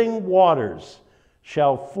living waters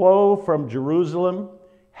shall flow from Jerusalem,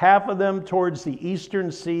 half of them towards the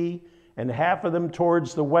eastern sea, and half of them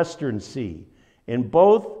towards the western sea. In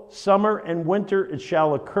both summer and winter it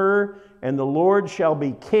shall occur, and the Lord shall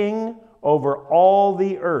be king over all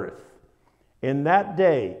the earth. In that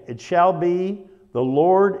day it shall be, the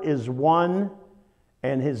Lord is one,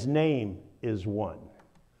 and his name is one.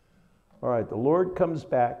 All right, the Lord comes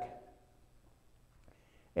back,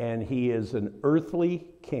 and he is an earthly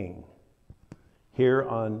king here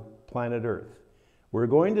on planet Earth. We're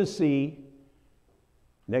going to see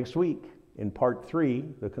next week in part 3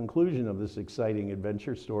 the conclusion of this exciting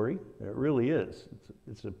adventure story. It really is.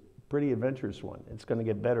 It's a pretty adventurous one. It's going to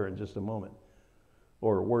get better in just a moment.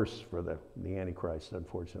 Or worse for the Antichrist,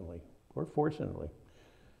 unfortunately. Or fortunately.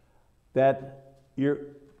 That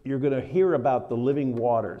you're going to hear about the living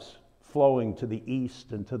waters flowing to the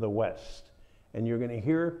east and to the west. And you're going to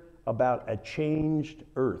hear about a changed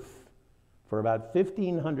earth for about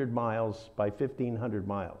 1,500 miles by 1,500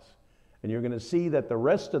 miles. And you're going to see that the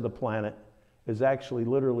rest of the planet is actually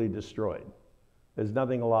literally destroyed. There's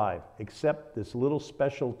nothing alive except this little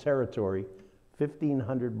special territory,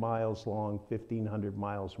 1,500 miles long, 1,500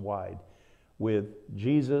 miles wide, with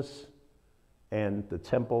Jesus and the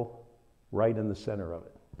temple right in the center of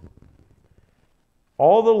it.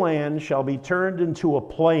 All the land shall be turned into a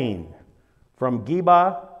plain from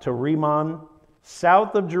Geba to Rimmon,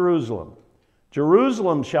 south of Jerusalem.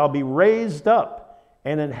 Jerusalem shall be raised up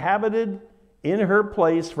and inhabited in her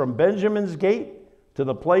place from Benjamin's gate to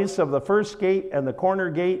the place of the first gate and the corner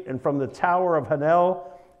gate, and from the tower of Hanel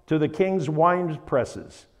to the king's wine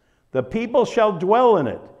presses. The people shall dwell in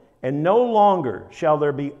it, and no longer shall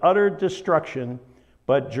there be utter destruction,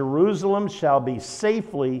 but Jerusalem shall be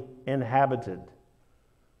safely inhabited.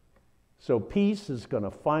 So peace is going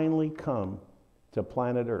to finally come to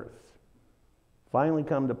planet Earth. Finally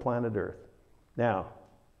come to planet Earth. Now,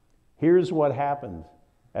 here's what happened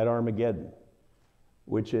at Armageddon,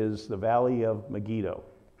 which is the valley of Megiddo.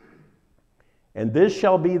 And this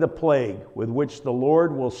shall be the plague with which the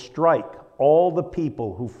Lord will strike all the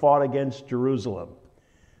people who fought against Jerusalem.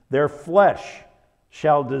 Their flesh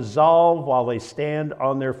shall dissolve while they stand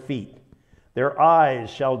on their feet. Their eyes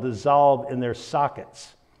shall dissolve in their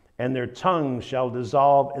sockets, and their tongues shall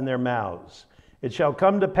dissolve in their mouths. It shall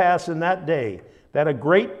come to pass in that day that a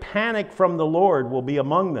great panic from the Lord will be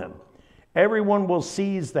among them. Everyone will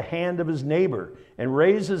seize the hand of his neighbor and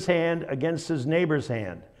raise his hand against his neighbor's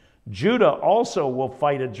hand. Judah also will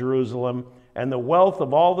fight at Jerusalem, and the wealth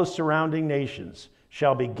of all the surrounding nations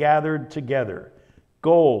shall be gathered together.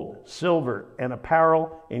 Gold, silver, and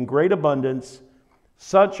apparel in great abundance.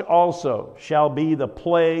 Such also shall be the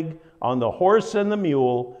plague on the horse and the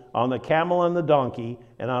mule, on the camel and the donkey,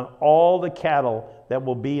 and on all the cattle that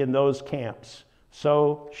will be in those camps.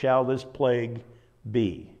 So shall this plague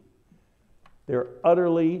be. They're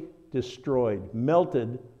utterly destroyed,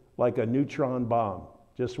 melted like a neutron bomb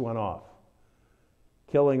just went off,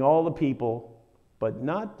 killing all the people, but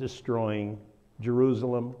not destroying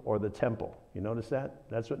Jerusalem or the temple. You notice that?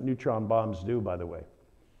 That's what neutron bombs do, by the way.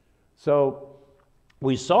 So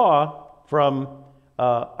we saw from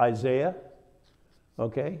Isaiah,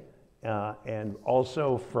 okay, and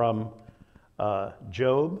also from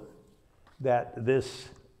Job, that this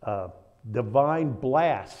divine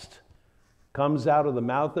blast comes out of the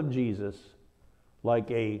mouth of Jesus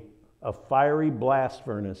like a fiery blast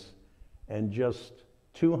furnace, and just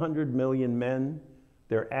 200 million men,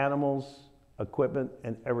 their animals, equipment,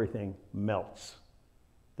 and everything melts.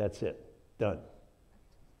 That's it. Done.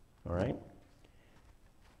 All right?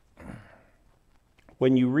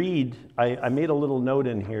 When you read, I made a little note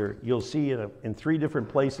in here, you'll see in 3 different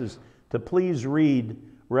places to please read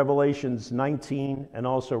Revelations 19 and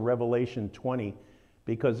also Revelation 20,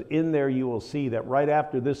 because in there you will see that right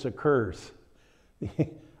after this occurs,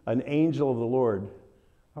 an angel of the Lord,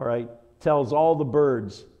 all right, tells all the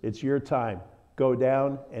birds, it's your time. Go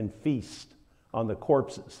down and feast on the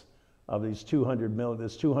corpses of this 200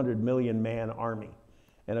 million man army.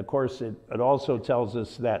 And of course, it also tells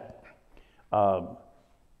us that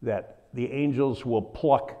that the angels will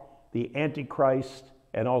pluck the Antichrist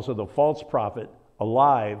and also the false prophet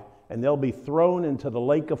alive, and they'll be thrown into the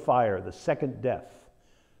lake of fire, the second death,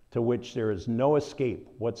 to which there is no escape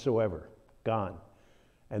whatsoever. Gone.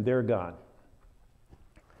 And they're gone.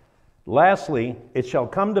 Lastly, it shall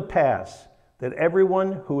come to pass that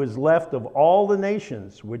everyone who is left of all the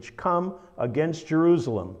nations which come against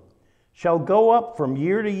Jerusalem shall go up from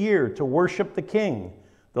year to year to worship the King,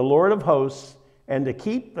 the Lord of hosts, and to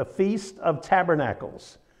keep the Feast of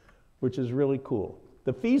Tabernacles, which is really cool.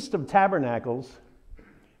 The Feast of Tabernacles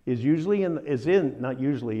is it is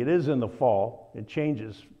in the fall. It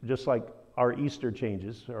changes, just like our Easter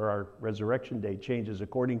changes, or our Resurrection Day changes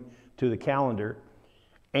according to the calendar.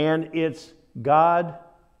 And it's God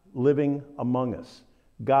living among us,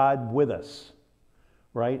 God with us,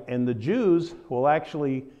 right? And the Jews will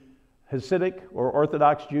actually, Hasidic or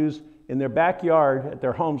Orthodox Jews, in their backyard at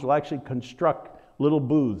their homes will actually construct little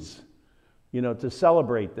booths, to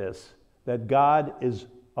celebrate this, that God is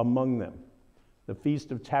among them. The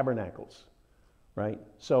Feast of Tabernacles, right?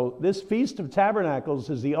 So this Feast of Tabernacles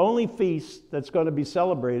is the only feast that's going to be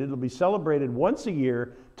celebrated. It'll be celebrated once a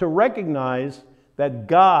year to recognize that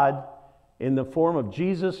God, in the form of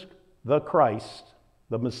Jesus the Christ,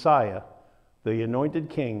 the Messiah, the anointed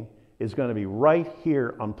King, is going to be right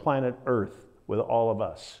here on planet Earth with all of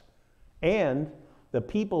us. And the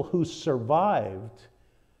people who survived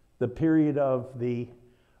the period of the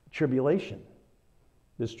tribulation.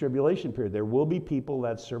 This tribulation period. There will be people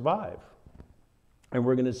that survive. And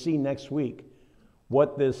we're going to see next week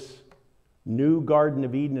what this new Garden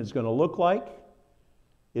of Eden is going to look like.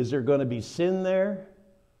 Is there going to be sin there?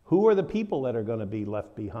 Who are the people that are going to be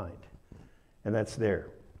left behind? And that's there.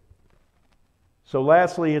 So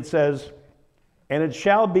lastly, it says, and it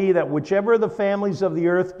shall be that whichever of the families of the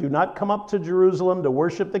earth do not come up to Jerusalem to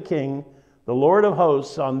worship the King, the Lord of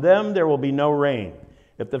hosts, on them there will be no rain.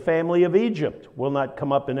 If the family of Egypt will not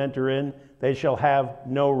come up and enter in, they shall have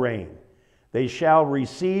no rain. They shall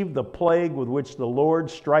receive the plague with which the Lord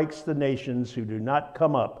strikes the nations who do not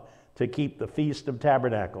come up to keep the Feast of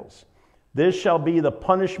Tabernacles. This shall be the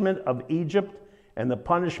punishment of Egypt and the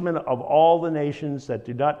punishment of all the nations that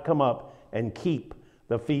do not come up and keep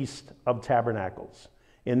the Feast of Tabernacles.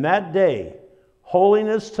 In that day,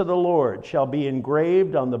 holiness to the Lord shall be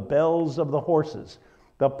engraved on the bells of the horses.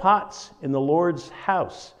 The pots in the Lord's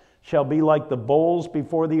house shall be like the bowls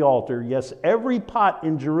before the altar. Yes, every pot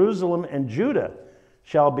in Jerusalem and Judah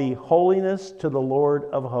shall be holiness to the Lord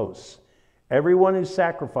of hosts. Everyone who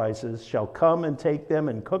sacrifices shall come and take them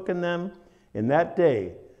and cook in them. In that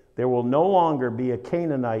day, there will no longer be a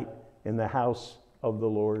Canaanite in the house of the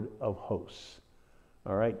Lord of hosts.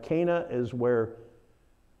 All right, Cana is where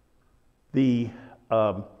the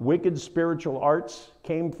wicked spiritual arts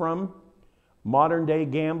came from. Modern day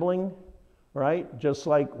gambling, right? Just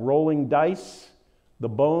like rolling dice, the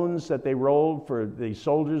bones that they rolled for, the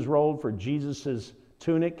soldiers rolled for Jesus's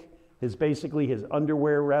tunic, basically his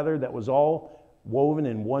underwear rather, that was all woven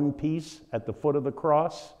in one piece at the foot of the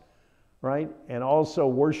cross, right? And also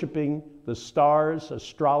worshiping the stars,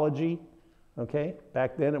 astrology, okay?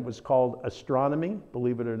 Back then it was called astronomy,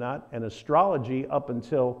 believe it or not, and astrology up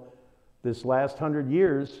until this last 100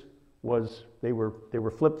 years was, they were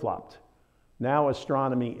flip-flopped. Now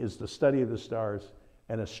astronomy is the study of the stars,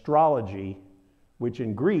 and astrology, which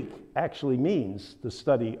in Greek actually means the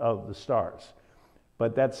study of the stars.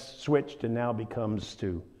 But that's switched and now becomes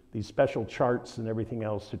to these special charts and everything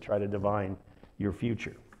else to try to divine your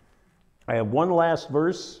future. I have one last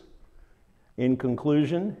verse in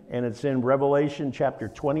conclusion, and it's in Revelation chapter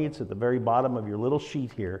 20. It's at the very bottom of your little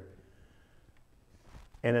sheet here.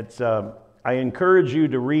 And it's, I encourage you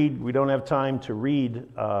to read, we don't have time to read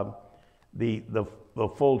the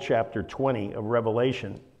full chapter 20 of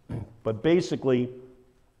Revelation, but basically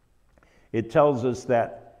it tells us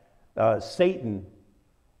that Satan,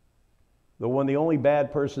 the only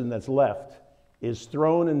bad person that's left, is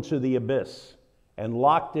thrown into the abyss and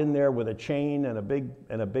locked in there with a chain and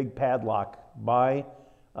a big padlock by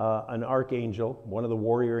an archangel, one of the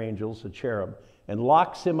warrior angels, a cherub, and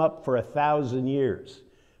locks him up for 1,000 years,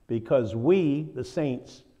 because we, the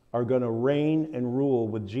saints, are going to reign and rule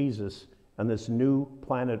with Jesus on this new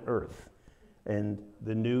planet Earth and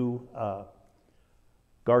the new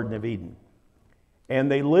Garden of Eden.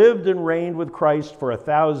 And they lived and reigned with Christ for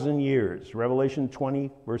 1,000 years. Revelation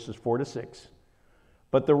 20, verses 4 to 6.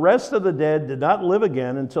 But the rest of the dead did not live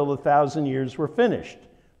again until the 1,000 years were finished.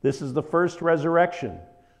 This is the first resurrection.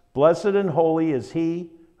 Blessed and holy is he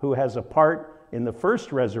who has a part in the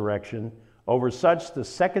first resurrection. Over such the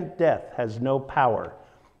second death has no power.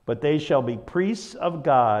 But they shall be priests of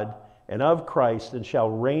God and of Christ, and shall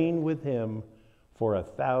reign with him for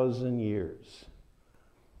 1,000 years.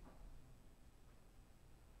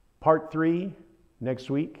 Part 3, next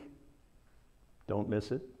week. Don't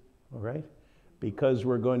miss it, all right? Because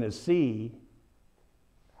we're going to see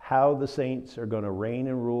how the saints are going to reign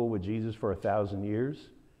and rule with Jesus for 1,000 years.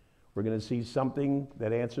 We're going to see something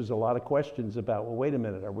that answers a lot of questions about, well, wait a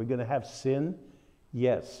minute, are we going to have sin?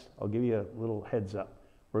 Yes, I'll give you a little heads up.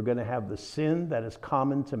 We're going to have the sin that is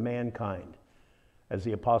common to mankind, as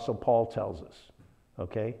the Apostle Paul tells us,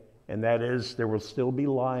 okay? And that is, there will still be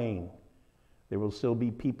lying. There will still be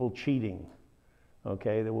people cheating,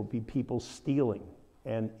 okay? There will be people stealing,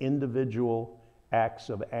 and individual acts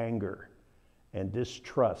of anger and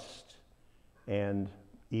distrust and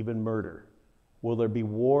even murder. Will there be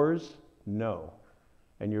wars? No.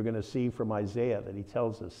 And you're going to see from Isaiah that he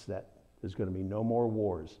tells us that there's going to be no more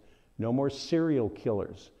wars. No more serial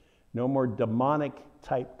killers, no more demonic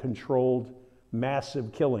type controlled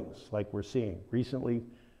massive killings like we're seeing. Recently,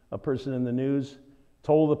 a person in the news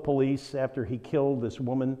told the police after he killed this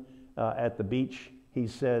woman at the beach, he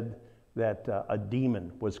said that a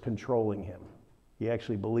demon was controlling him. He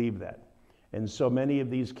actually believed that. And so many of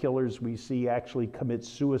these killers we see actually commit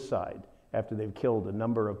suicide after they've killed a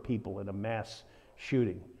number of people in a mass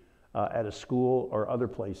shooting at a school or other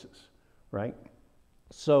places, right?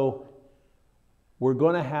 So we're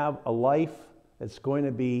going to have a life that's going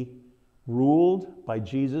to be ruled by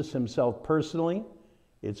Jesus himself personally.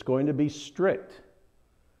 It's going to be strict.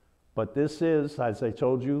 But this is, as I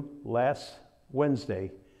told you last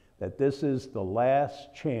Wednesday, that this is the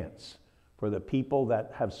last chance for the people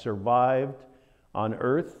that have survived on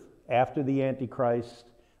earth after the Antichrist.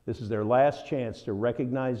 This is their last chance to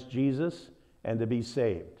recognize Jesus and to be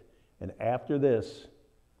saved. And after this,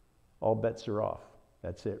 all bets are off.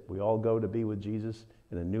 That's it. We all go to be with Jesus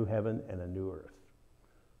in a new heaven and a new earth.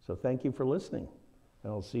 So thank you for listening.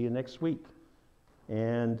 And I'll see you next week.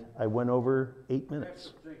 And I went over 8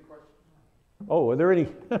 minutes. Oh, are there any?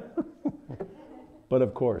 But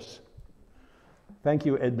of course. Thank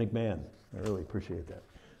you, Ed McMahon. I really appreciate that.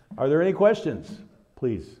 Are there any questions?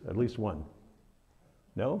 Please, at least one.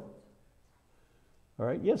 No? All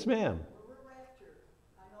right. Yes, ma'am. We're raptured.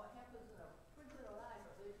 I know it happens in a pretty good life,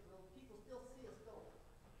 but will people still see us go?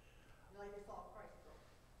 Like they saw Christ go?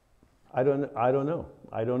 I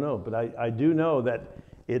don't know. But I do know that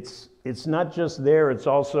it's not just there, it's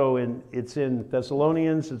in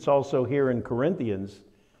Thessalonians, it's also here in Corinthians,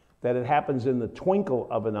 that it happens in the twinkle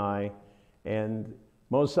of an eye. And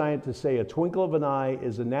most scientists say a twinkle of an eye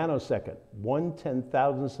is a nanosecond,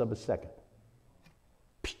 1/10,000th of a second.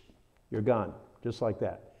 You're gone, just like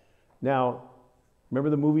that. Now, remember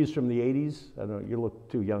the movies from the 80s? I don't know, you look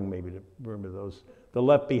too young maybe to remember those. The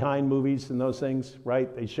Left Behind movies and those things,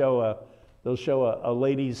 right? They'll show a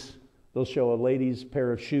lady's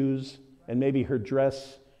pair of shoes and maybe her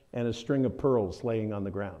dress and a string of pearls laying on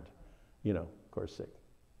the ground. You know, of course, they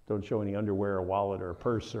don't show any underwear or wallet or a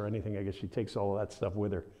purse or anything. I guess she takes all of that stuff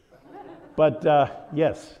with her. But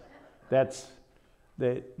yes,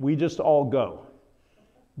 we just all go.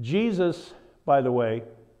 Jesus, by the way,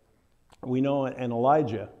 we know, and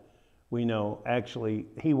Elijah, we know, actually,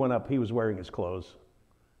 he went up, he was wearing his clothes.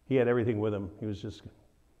 He had everything with him. He was just,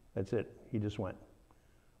 that's it. He just went,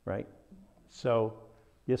 right? So,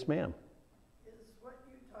 yes, ma'am. Is what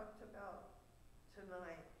you talked about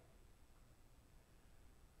tonight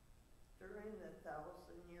during the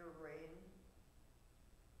 1,000-year reign?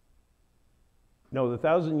 No, the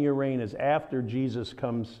 1,000-year reign is after Jesus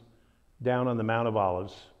comes down on the Mount of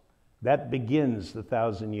Olives. That begins the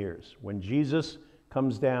 1,000 years. When Jesus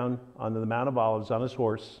comes down onto the Mount of Olives on his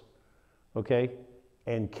horse, okay,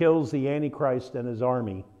 and kills the Antichrist and his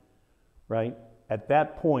army, right? At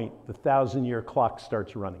that point, the 1,000-year clock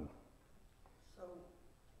starts running. So,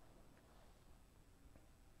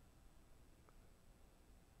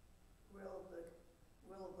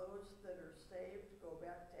 will those that are saved go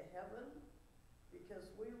back to heaven? Because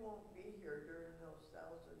we won't be here during those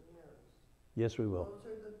 1,000 years. Yes, we will.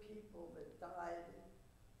 Those are the people that died.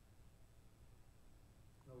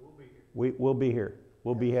 No, we'll be here. We'll be here.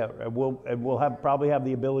 We'll be here. We'll probably have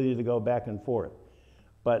the ability to go back and forth.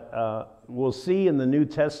 But we'll see in the New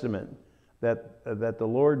Testament that the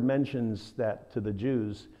Lord mentions that to the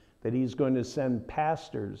Jews, that he's going to send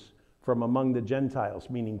pastors from among the Gentiles,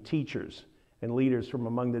 meaning teachers and leaders from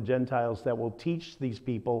among the Gentiles that will teach these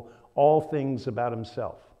people all things about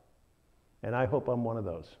himself. And I hope I'm one of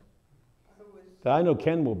those. I know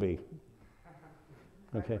Ken will be.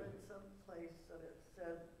 Okay. I read someplace that it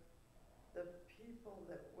said the people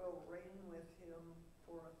that will reign with him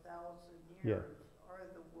for 1,000 years are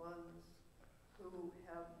the ones who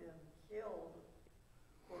have been killed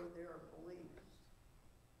for their beliefs.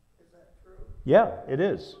 Is that true? Yeah, it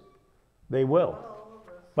is. They will. Not all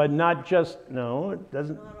of us. But not just, no, it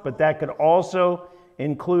doesn't, but that could also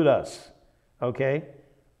include us, okay?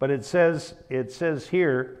 But it says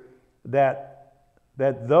here that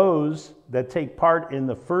those that take part in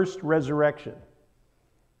the first resurrection,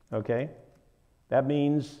 okay? That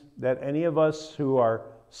means that any of us who are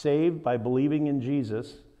saved by believing in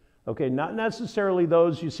Jesus, okay, not necessarily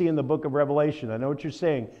those you see in the book of Revelation, I know what you're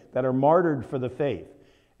saying, that are martyred for the faith.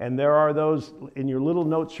 And there are those, in your little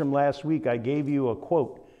notes from last week, I gave you a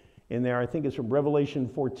quote in there, I think it's from Revelation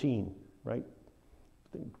 14, right?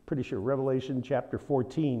 I'm pretty sure, Revelation chapter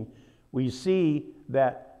 14. We see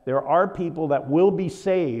that there are people that will be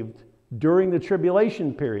saved during the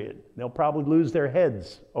tribulation period. They'll probably lose their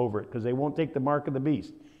heads over it because they won't take the mark of the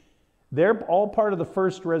beast. They're all part of the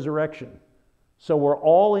first resurrection. So we're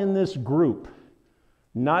all in this group,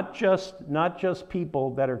 not just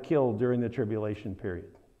people that are killed during the tribulation period.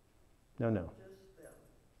 No.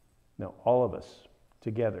 No, all of us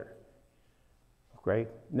together. Great.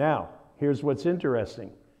 Now, here's what's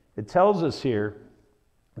interesting. It tells us here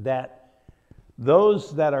that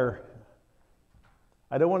those that are,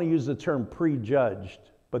 I don't want to use the term prejudged,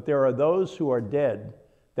 but there are those who are dead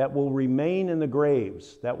that will remain in the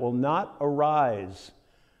graves, that will not arise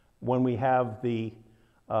when we have the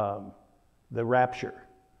rapture.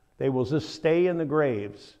 They will just stay in the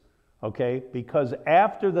graves, okay? Because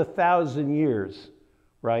after the 1,000 years,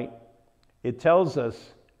 right, it tells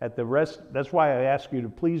us at the rest, that's why I ask you to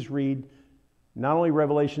please read not only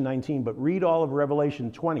Revelation 19, but read all of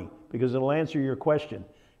Revelation 20, because it'll answer your question.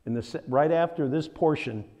 Right after this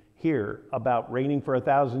portion here about reigning for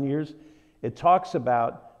 1,000 years, it talks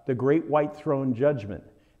about the great white throne judgment.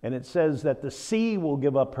 And it says that the sea will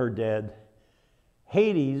give up her dead,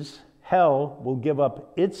 Hades, hell, will give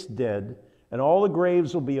up its dead, and all the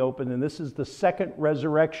graves will be opened, and this is the second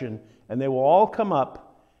resurrection, and they will all come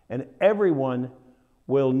up, and everyone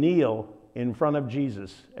will kneel in front of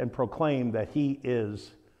Jesus and proclaim that he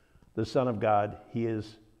is the Son of God, he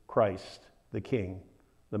is Christ, the King,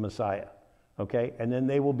 the Messiah, okay? And then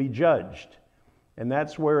they will be judged. And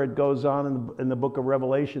that's where it goes on in the book of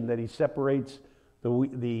Revelation, that he separates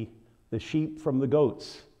the sheep from the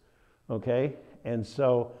goats, okay? And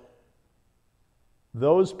so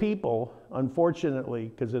those people, unfortunately,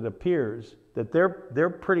 because it appears that they're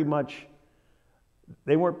pretty much,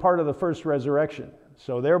 they weren't part of the first resurrection.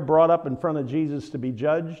 So they're brought up in front of Jesus to be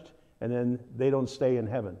judged, and then they don't stay in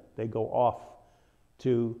heaven. They go off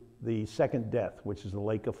to the second death, which is the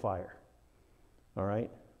lake of fire. All right?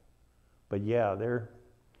 But yeah,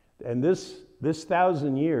 and this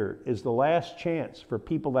 1,000 year is the last chance for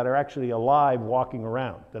people that are actually alive walking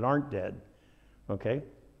around, that aren't dead. Okay?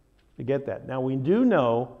 You get that. Now we do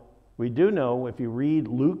know if you read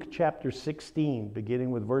Luke chapter 16, beginning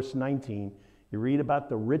with verse 19, you read about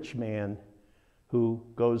the rich man who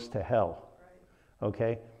goes to hell.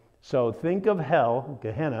 Okay? So think of hell,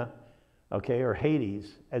 Gehenna, okay, or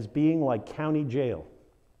Hades, as being like county jail.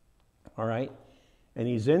 All right? And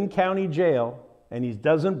he's in county jail, and he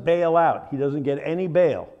doesn't bail out. He doesn't get any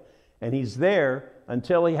bail. And he's there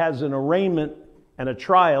until he has an arraignment and a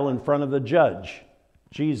trial in front of the judge,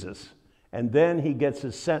 Jesus. And then he gets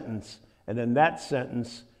his sentence, and then that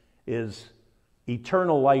sentence is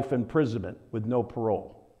eternal life imprisonment with no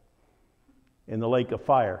parole in the lake of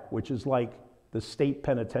fire, which is like the state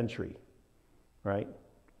penitentiary, right?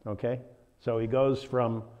 Okay? So he goes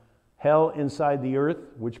from hell inside the earth,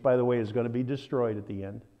 which, by the way, is going to be destroyed at the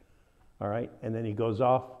end, all right? And then he goes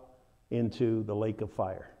off into the lake of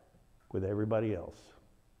fire with everybody else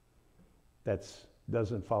that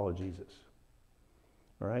doesn't follow Jesus,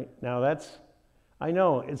 all right? Now I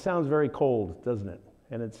know it sounds very cold, doesn't it?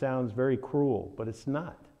 And it sounds very cruel, but it's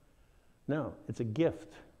not. No, it's a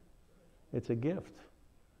gift. It's a gift,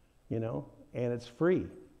 you know, and it's free.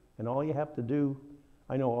 And all you have to do,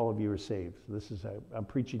 I know all of you are saved. I'm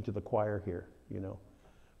preaching to the choir here, you know.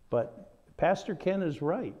 But Pastor Ken is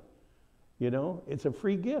right. You know, it's a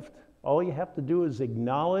free gift. All you have to do is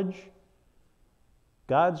acknowledge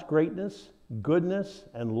God's greatness, goodness,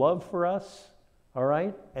 and love for us, all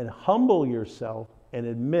right? And humble yourself and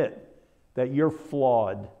admit that you're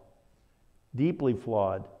flawed, deeply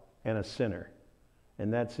flawed, and a sinner.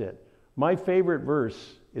 And that's it. My favorite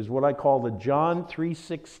verse is what I call the John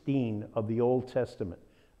 3:16 of the Old Testament.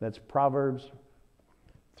 That's Proverbs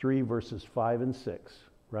 3, verses 5 and 6,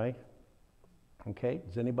 right? Okay,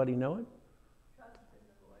 does anybody know it? Trust in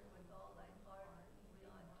the Lord with all thine heart, and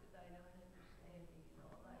lean not to thine own understanding. In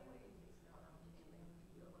all thy ways acknowledge him, and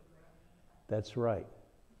he will direct. That's right.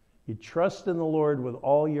 You trust in the Lord with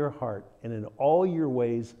all your heart, and in all your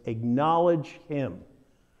ways acknowledge him.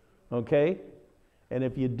 Okay? And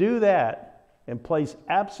if you do that and place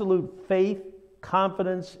absolute faith,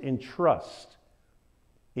 confidence, and trust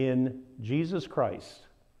in Jesus Christ,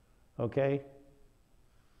 okay?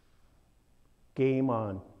 Game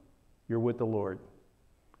on. You're with the Lord.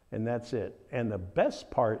 And that's it. And the best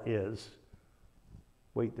part is,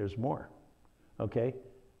 wait, there's more. Okay?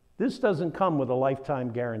 This doesn't come with a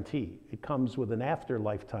lifetime guarantee. It comes with an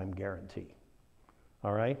after-lifetime guarantee.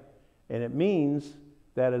 All right? And it means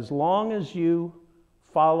that as long as you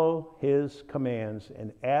follow his commands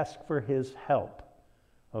and ask for his help,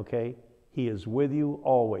 okay, he is with you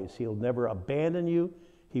always. He'll never abandon you.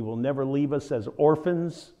 He will never leave us as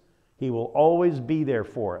orphans. He will always be there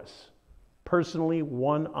for us, personally,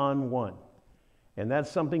 one-on-one. And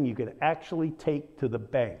that's something you can actually take to the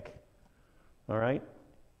bank. All right?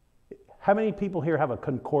 How many people here have a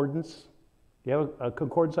concordance? You have a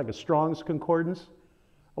concordance, like a Strong's Concordance?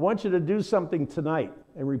 I want you to do something tonight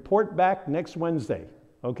and report back next Wednesday,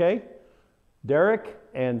 okay? Derek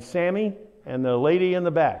and Sammy and the lady in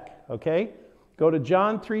the back, okay? Go to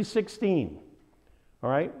John 3:16, all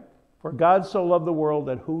right? For God so loved the world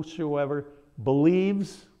that whosoever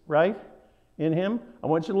believes, right, in him. I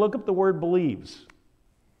want you to look up the word believes,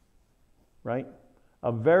 right?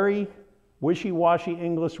 A very wishy-washy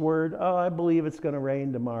English word. Oh, I believe it's going to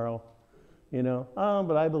rain tomorrow.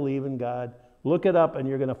 But I believe in God. Look it up and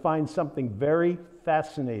you're going to find something very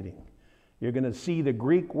fascinating. You're going to see the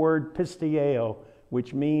Greek word pisteuo,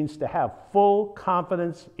 which means to have full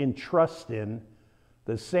confidence in trust in,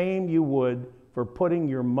 the same you would for putting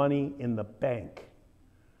your money in the bank.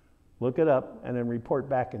 Look it up and then report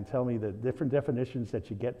back and tell me the different definitions that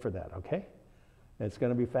you get for that, okay? It's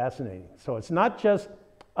going to be fascinating. So it's not just,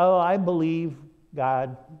 oh, I believe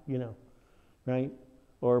God, right?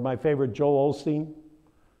 Or my favorite, Joel Osteen.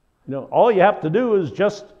 All you have to do is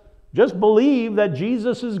just believe that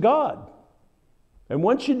Jesus is God. And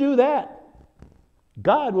once you do that,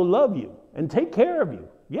 God will love you and take care of you.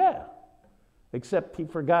 Yeah. Except he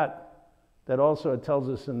forgot that also it tells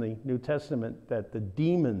us in the New Testament that the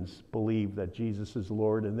demons believe that Jesus is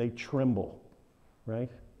Lord and they tremble, right?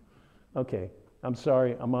 Okay, I'm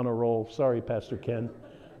sorry, I'm on a roll. Sorry, Pastor Ken.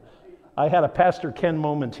 I had a Pastor Ken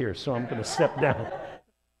moment here, so I'm going to step down.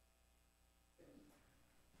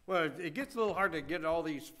 Well, it gets a little hard to get all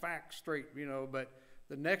these facts straight, but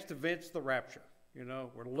the next event's the rapture.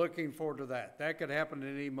 We're looking forward to that. That could happen at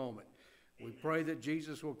any moment. We pray that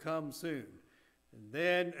Jesus will come soon. And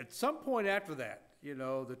then at some point after that,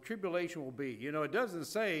 the tribulation will be. It doesn't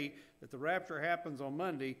say that the rapture happens on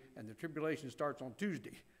Monday and the tribulation starts on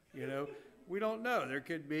Tuesday. We don't know. There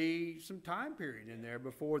could be some time period in there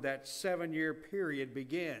before that 7-year period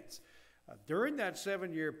begins. During that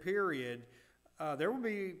 7-year period, there will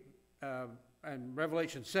be, and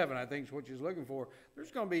Revelation 7, I think is what you're looking for,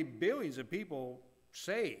 there's going to be billions of people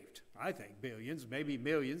saved. I think billions, maybe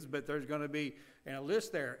millions, but there's going to be, and a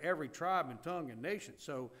list there, every tribe and tongue and nation.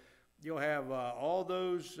 So you'll have all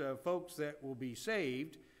those folks that will be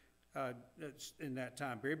saved in that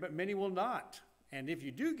time period, but many will not. And if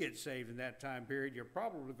you do get saved in that time period, you're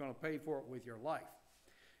probably going to pay for it with your life.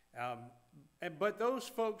 But those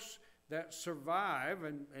folks that survive,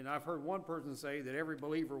 and I've heard one person say that every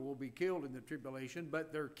believer will be killed in the tribulation,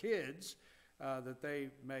 but their kids that they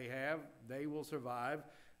may have, they will survive,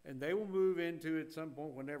 and they will move into at some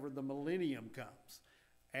point whenever the millennium comes.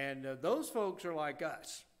 And those folks are like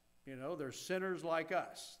us. They're sinners like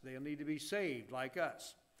us. They'll need to be saved like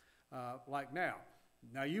us, like now.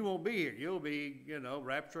 Now, you won't be here. You'll be,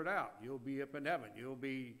 raptured out. You'll be up in heaven. You'll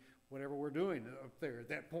be whatever we're doing up there at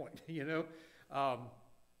that point,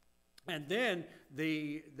 And then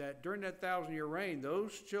during that 1,000-year reign,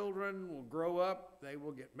 those children will grow up. They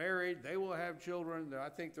will get married. They will have children. I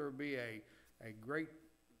think there will be a great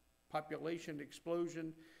population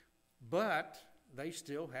explosion, but they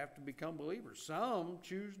still have to become believers. Some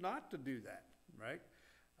choose not to do that, right?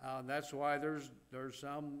 That's why there's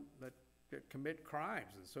some that commit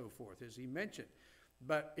crimes and so forth, as he mentioned.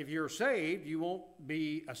 But if you're saved, you won't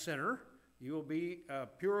be a sinner. You will be a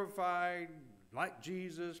purified, like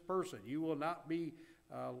Jesus person. You will not be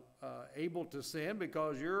able to sin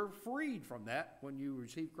because you're freed from that when you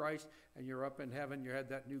receive Christ and you're up in heaven. You had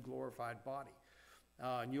that new glorified body.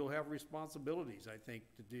 And you'll have responsibilities, I think,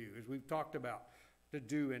 to do, as we've talked about, to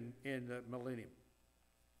do in the millennium.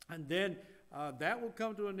 And then that will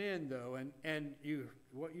come to an end, though. And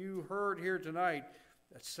what you heard here tonight,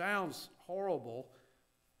 that sounds horrible,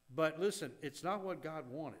 but listen, it's not what God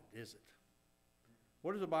wanted, is it?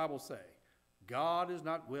 What does the Bible say? God is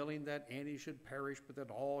not willing that any should perish, but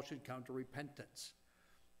that all should come to repentance.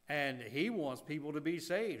 And he wants people to be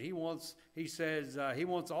saved. He says he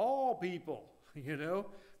wants all people,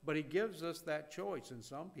 but he gives us that choice, and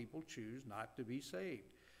some people choose not to be saved.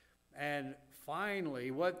 And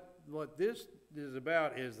finally, what this is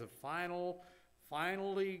about is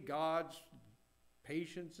finally God's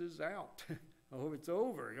patience is out. Oh, it's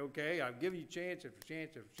over. Okay, I've given you chance after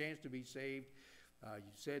chance after chance to be saved.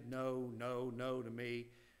 You said no to me.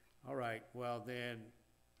 All right, well then,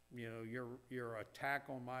 your attack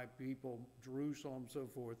on my people, Jerusalem, so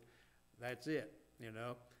forth, that's it,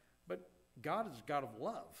 But God is a God of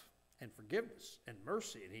love and forgiveness and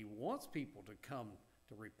mercy, and he wants people to come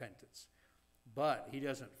to repentance. But he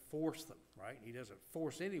doesn't force them, right? He doesn't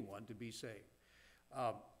force anyone to be saved.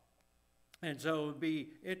 And so it would be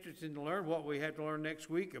interesting to learn what we have to learn next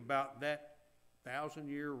week about that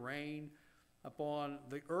 1,000-year reign upon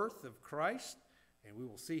the earth of Christ. And we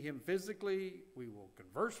will see him physically, we will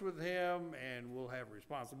converse with him, and we'll have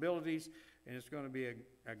responsibilities. And it's going to be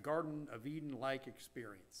a Garden of Eden-like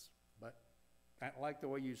experience. But I like the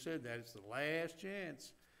way you said that. It's the last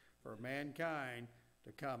chance for mankind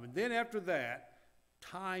to come. And then after that,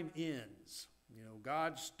 time ends.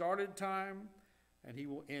 God started time, and he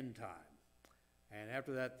will end time. And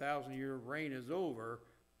after that 1,000-year reign is over,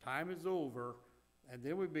 time is over, and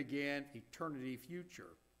then we begin eternity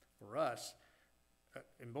future for us.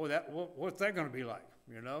 And boy, what's that going to be like,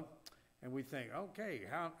 and we think, okay,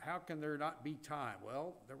 how can there not be time?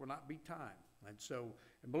 Well, there will not be time. And so,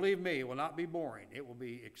 and believe me, it will not be boring. It will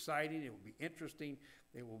be exciting. It will be interesting.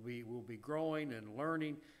 We'll be growing and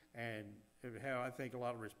learning, and it will have, I think, a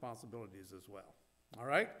lot of responsibilities as well. All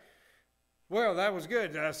right? Well, that was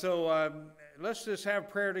good. So let's just have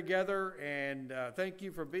prayer together, and thank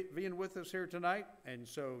you for being with us here tonight. And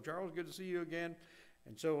so, Charles, good to see you again.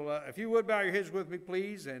 And so if you would bow your heads with me,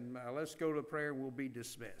 please, and let's go to prayer, and we'll be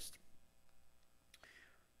dismissed.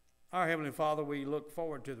 Our Heavenly Father, we look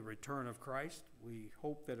forward to the return of Christ. We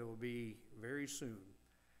hope that it will be very soon.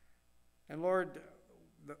 And Lord,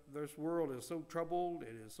 this world is so troubled,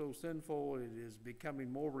 it is so sinful, it is becoming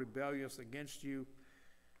more rebellious against you.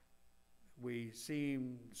 We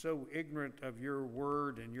seem so ignorant of your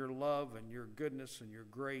word and your love and your goodness and your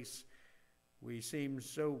grace. We seem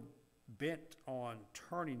so bent on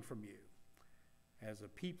turning from you as a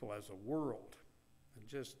people, as a world. And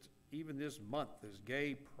just even this month, this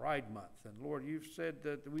Gay Pride Month. And Lord, you've said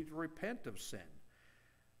that we repent of sin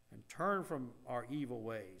and turn from our evil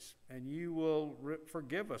ways, and you will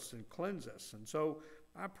forgive us and cleanse us. And so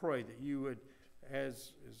I pray that you would,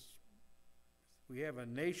 as we have a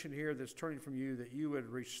nation here that's turning from you, that you would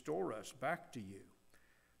restore us back to you.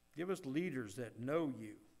 Give us leaders that know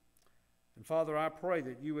you. And Father, I pray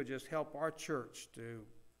that you would just help our church to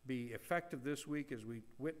be effective this week as we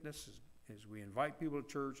witness, as we invite people to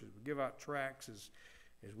church, as we give out tracts, as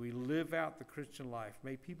we live out the Christian life.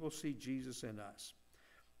 May people see Jesus in us.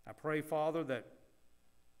 I pray, Father, that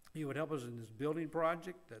you would help us in this building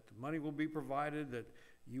project, that the money will be provided, that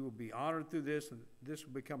you will be honored through this, and this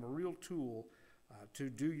will become a real tool to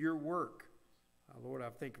do your work. Lord, I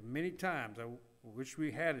think many times I wish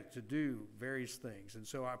we had it to do various things, and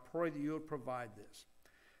so I pray that you'll provide this.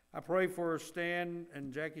 I pray for Stan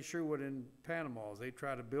and Jackie Sherwood in Panama as they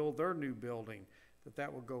try to build their new building,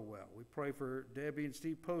 that will go well. We pray for Debbie and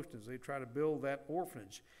Steve Poston as they try to build that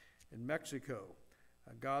orphanage in Mexico.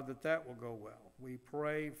 God, that will go well. We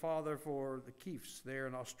pray, Father, for the Keefs there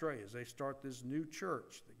in Australia as they start this new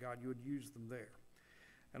church, that God, you would use them there.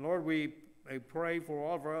 And Lord, we pray for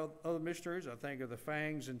all of our other missionaries. I think of the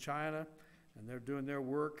Fangs in China, and they're doing their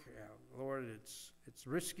work. Lord, it's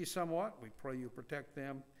risky somewhat. We pray you protect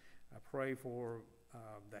them. I pray for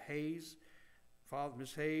the Hayes, Father,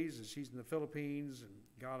 Miss Hayes, as she's in the Philippines. And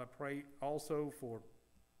God, I pray also for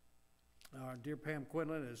our dear Pam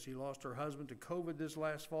Quinlan, as she lost her husband to COVID this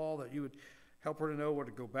last fall, that you would help her to know where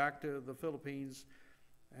to go back to the Philippines.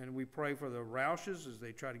 And we pray for the Roushes as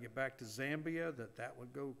they try to get back to Zambia, that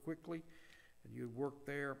would go quickly, and you'd work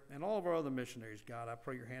there. And all of our other missionaries, God, I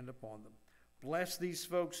pray your hand upon them. Bless these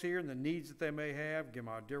folks here and the needs that they may have. Give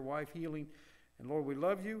my dear wife healing. And Lord, we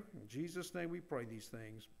love you. In Jesus' name we pray these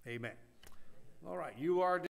things. Amen. All right, you are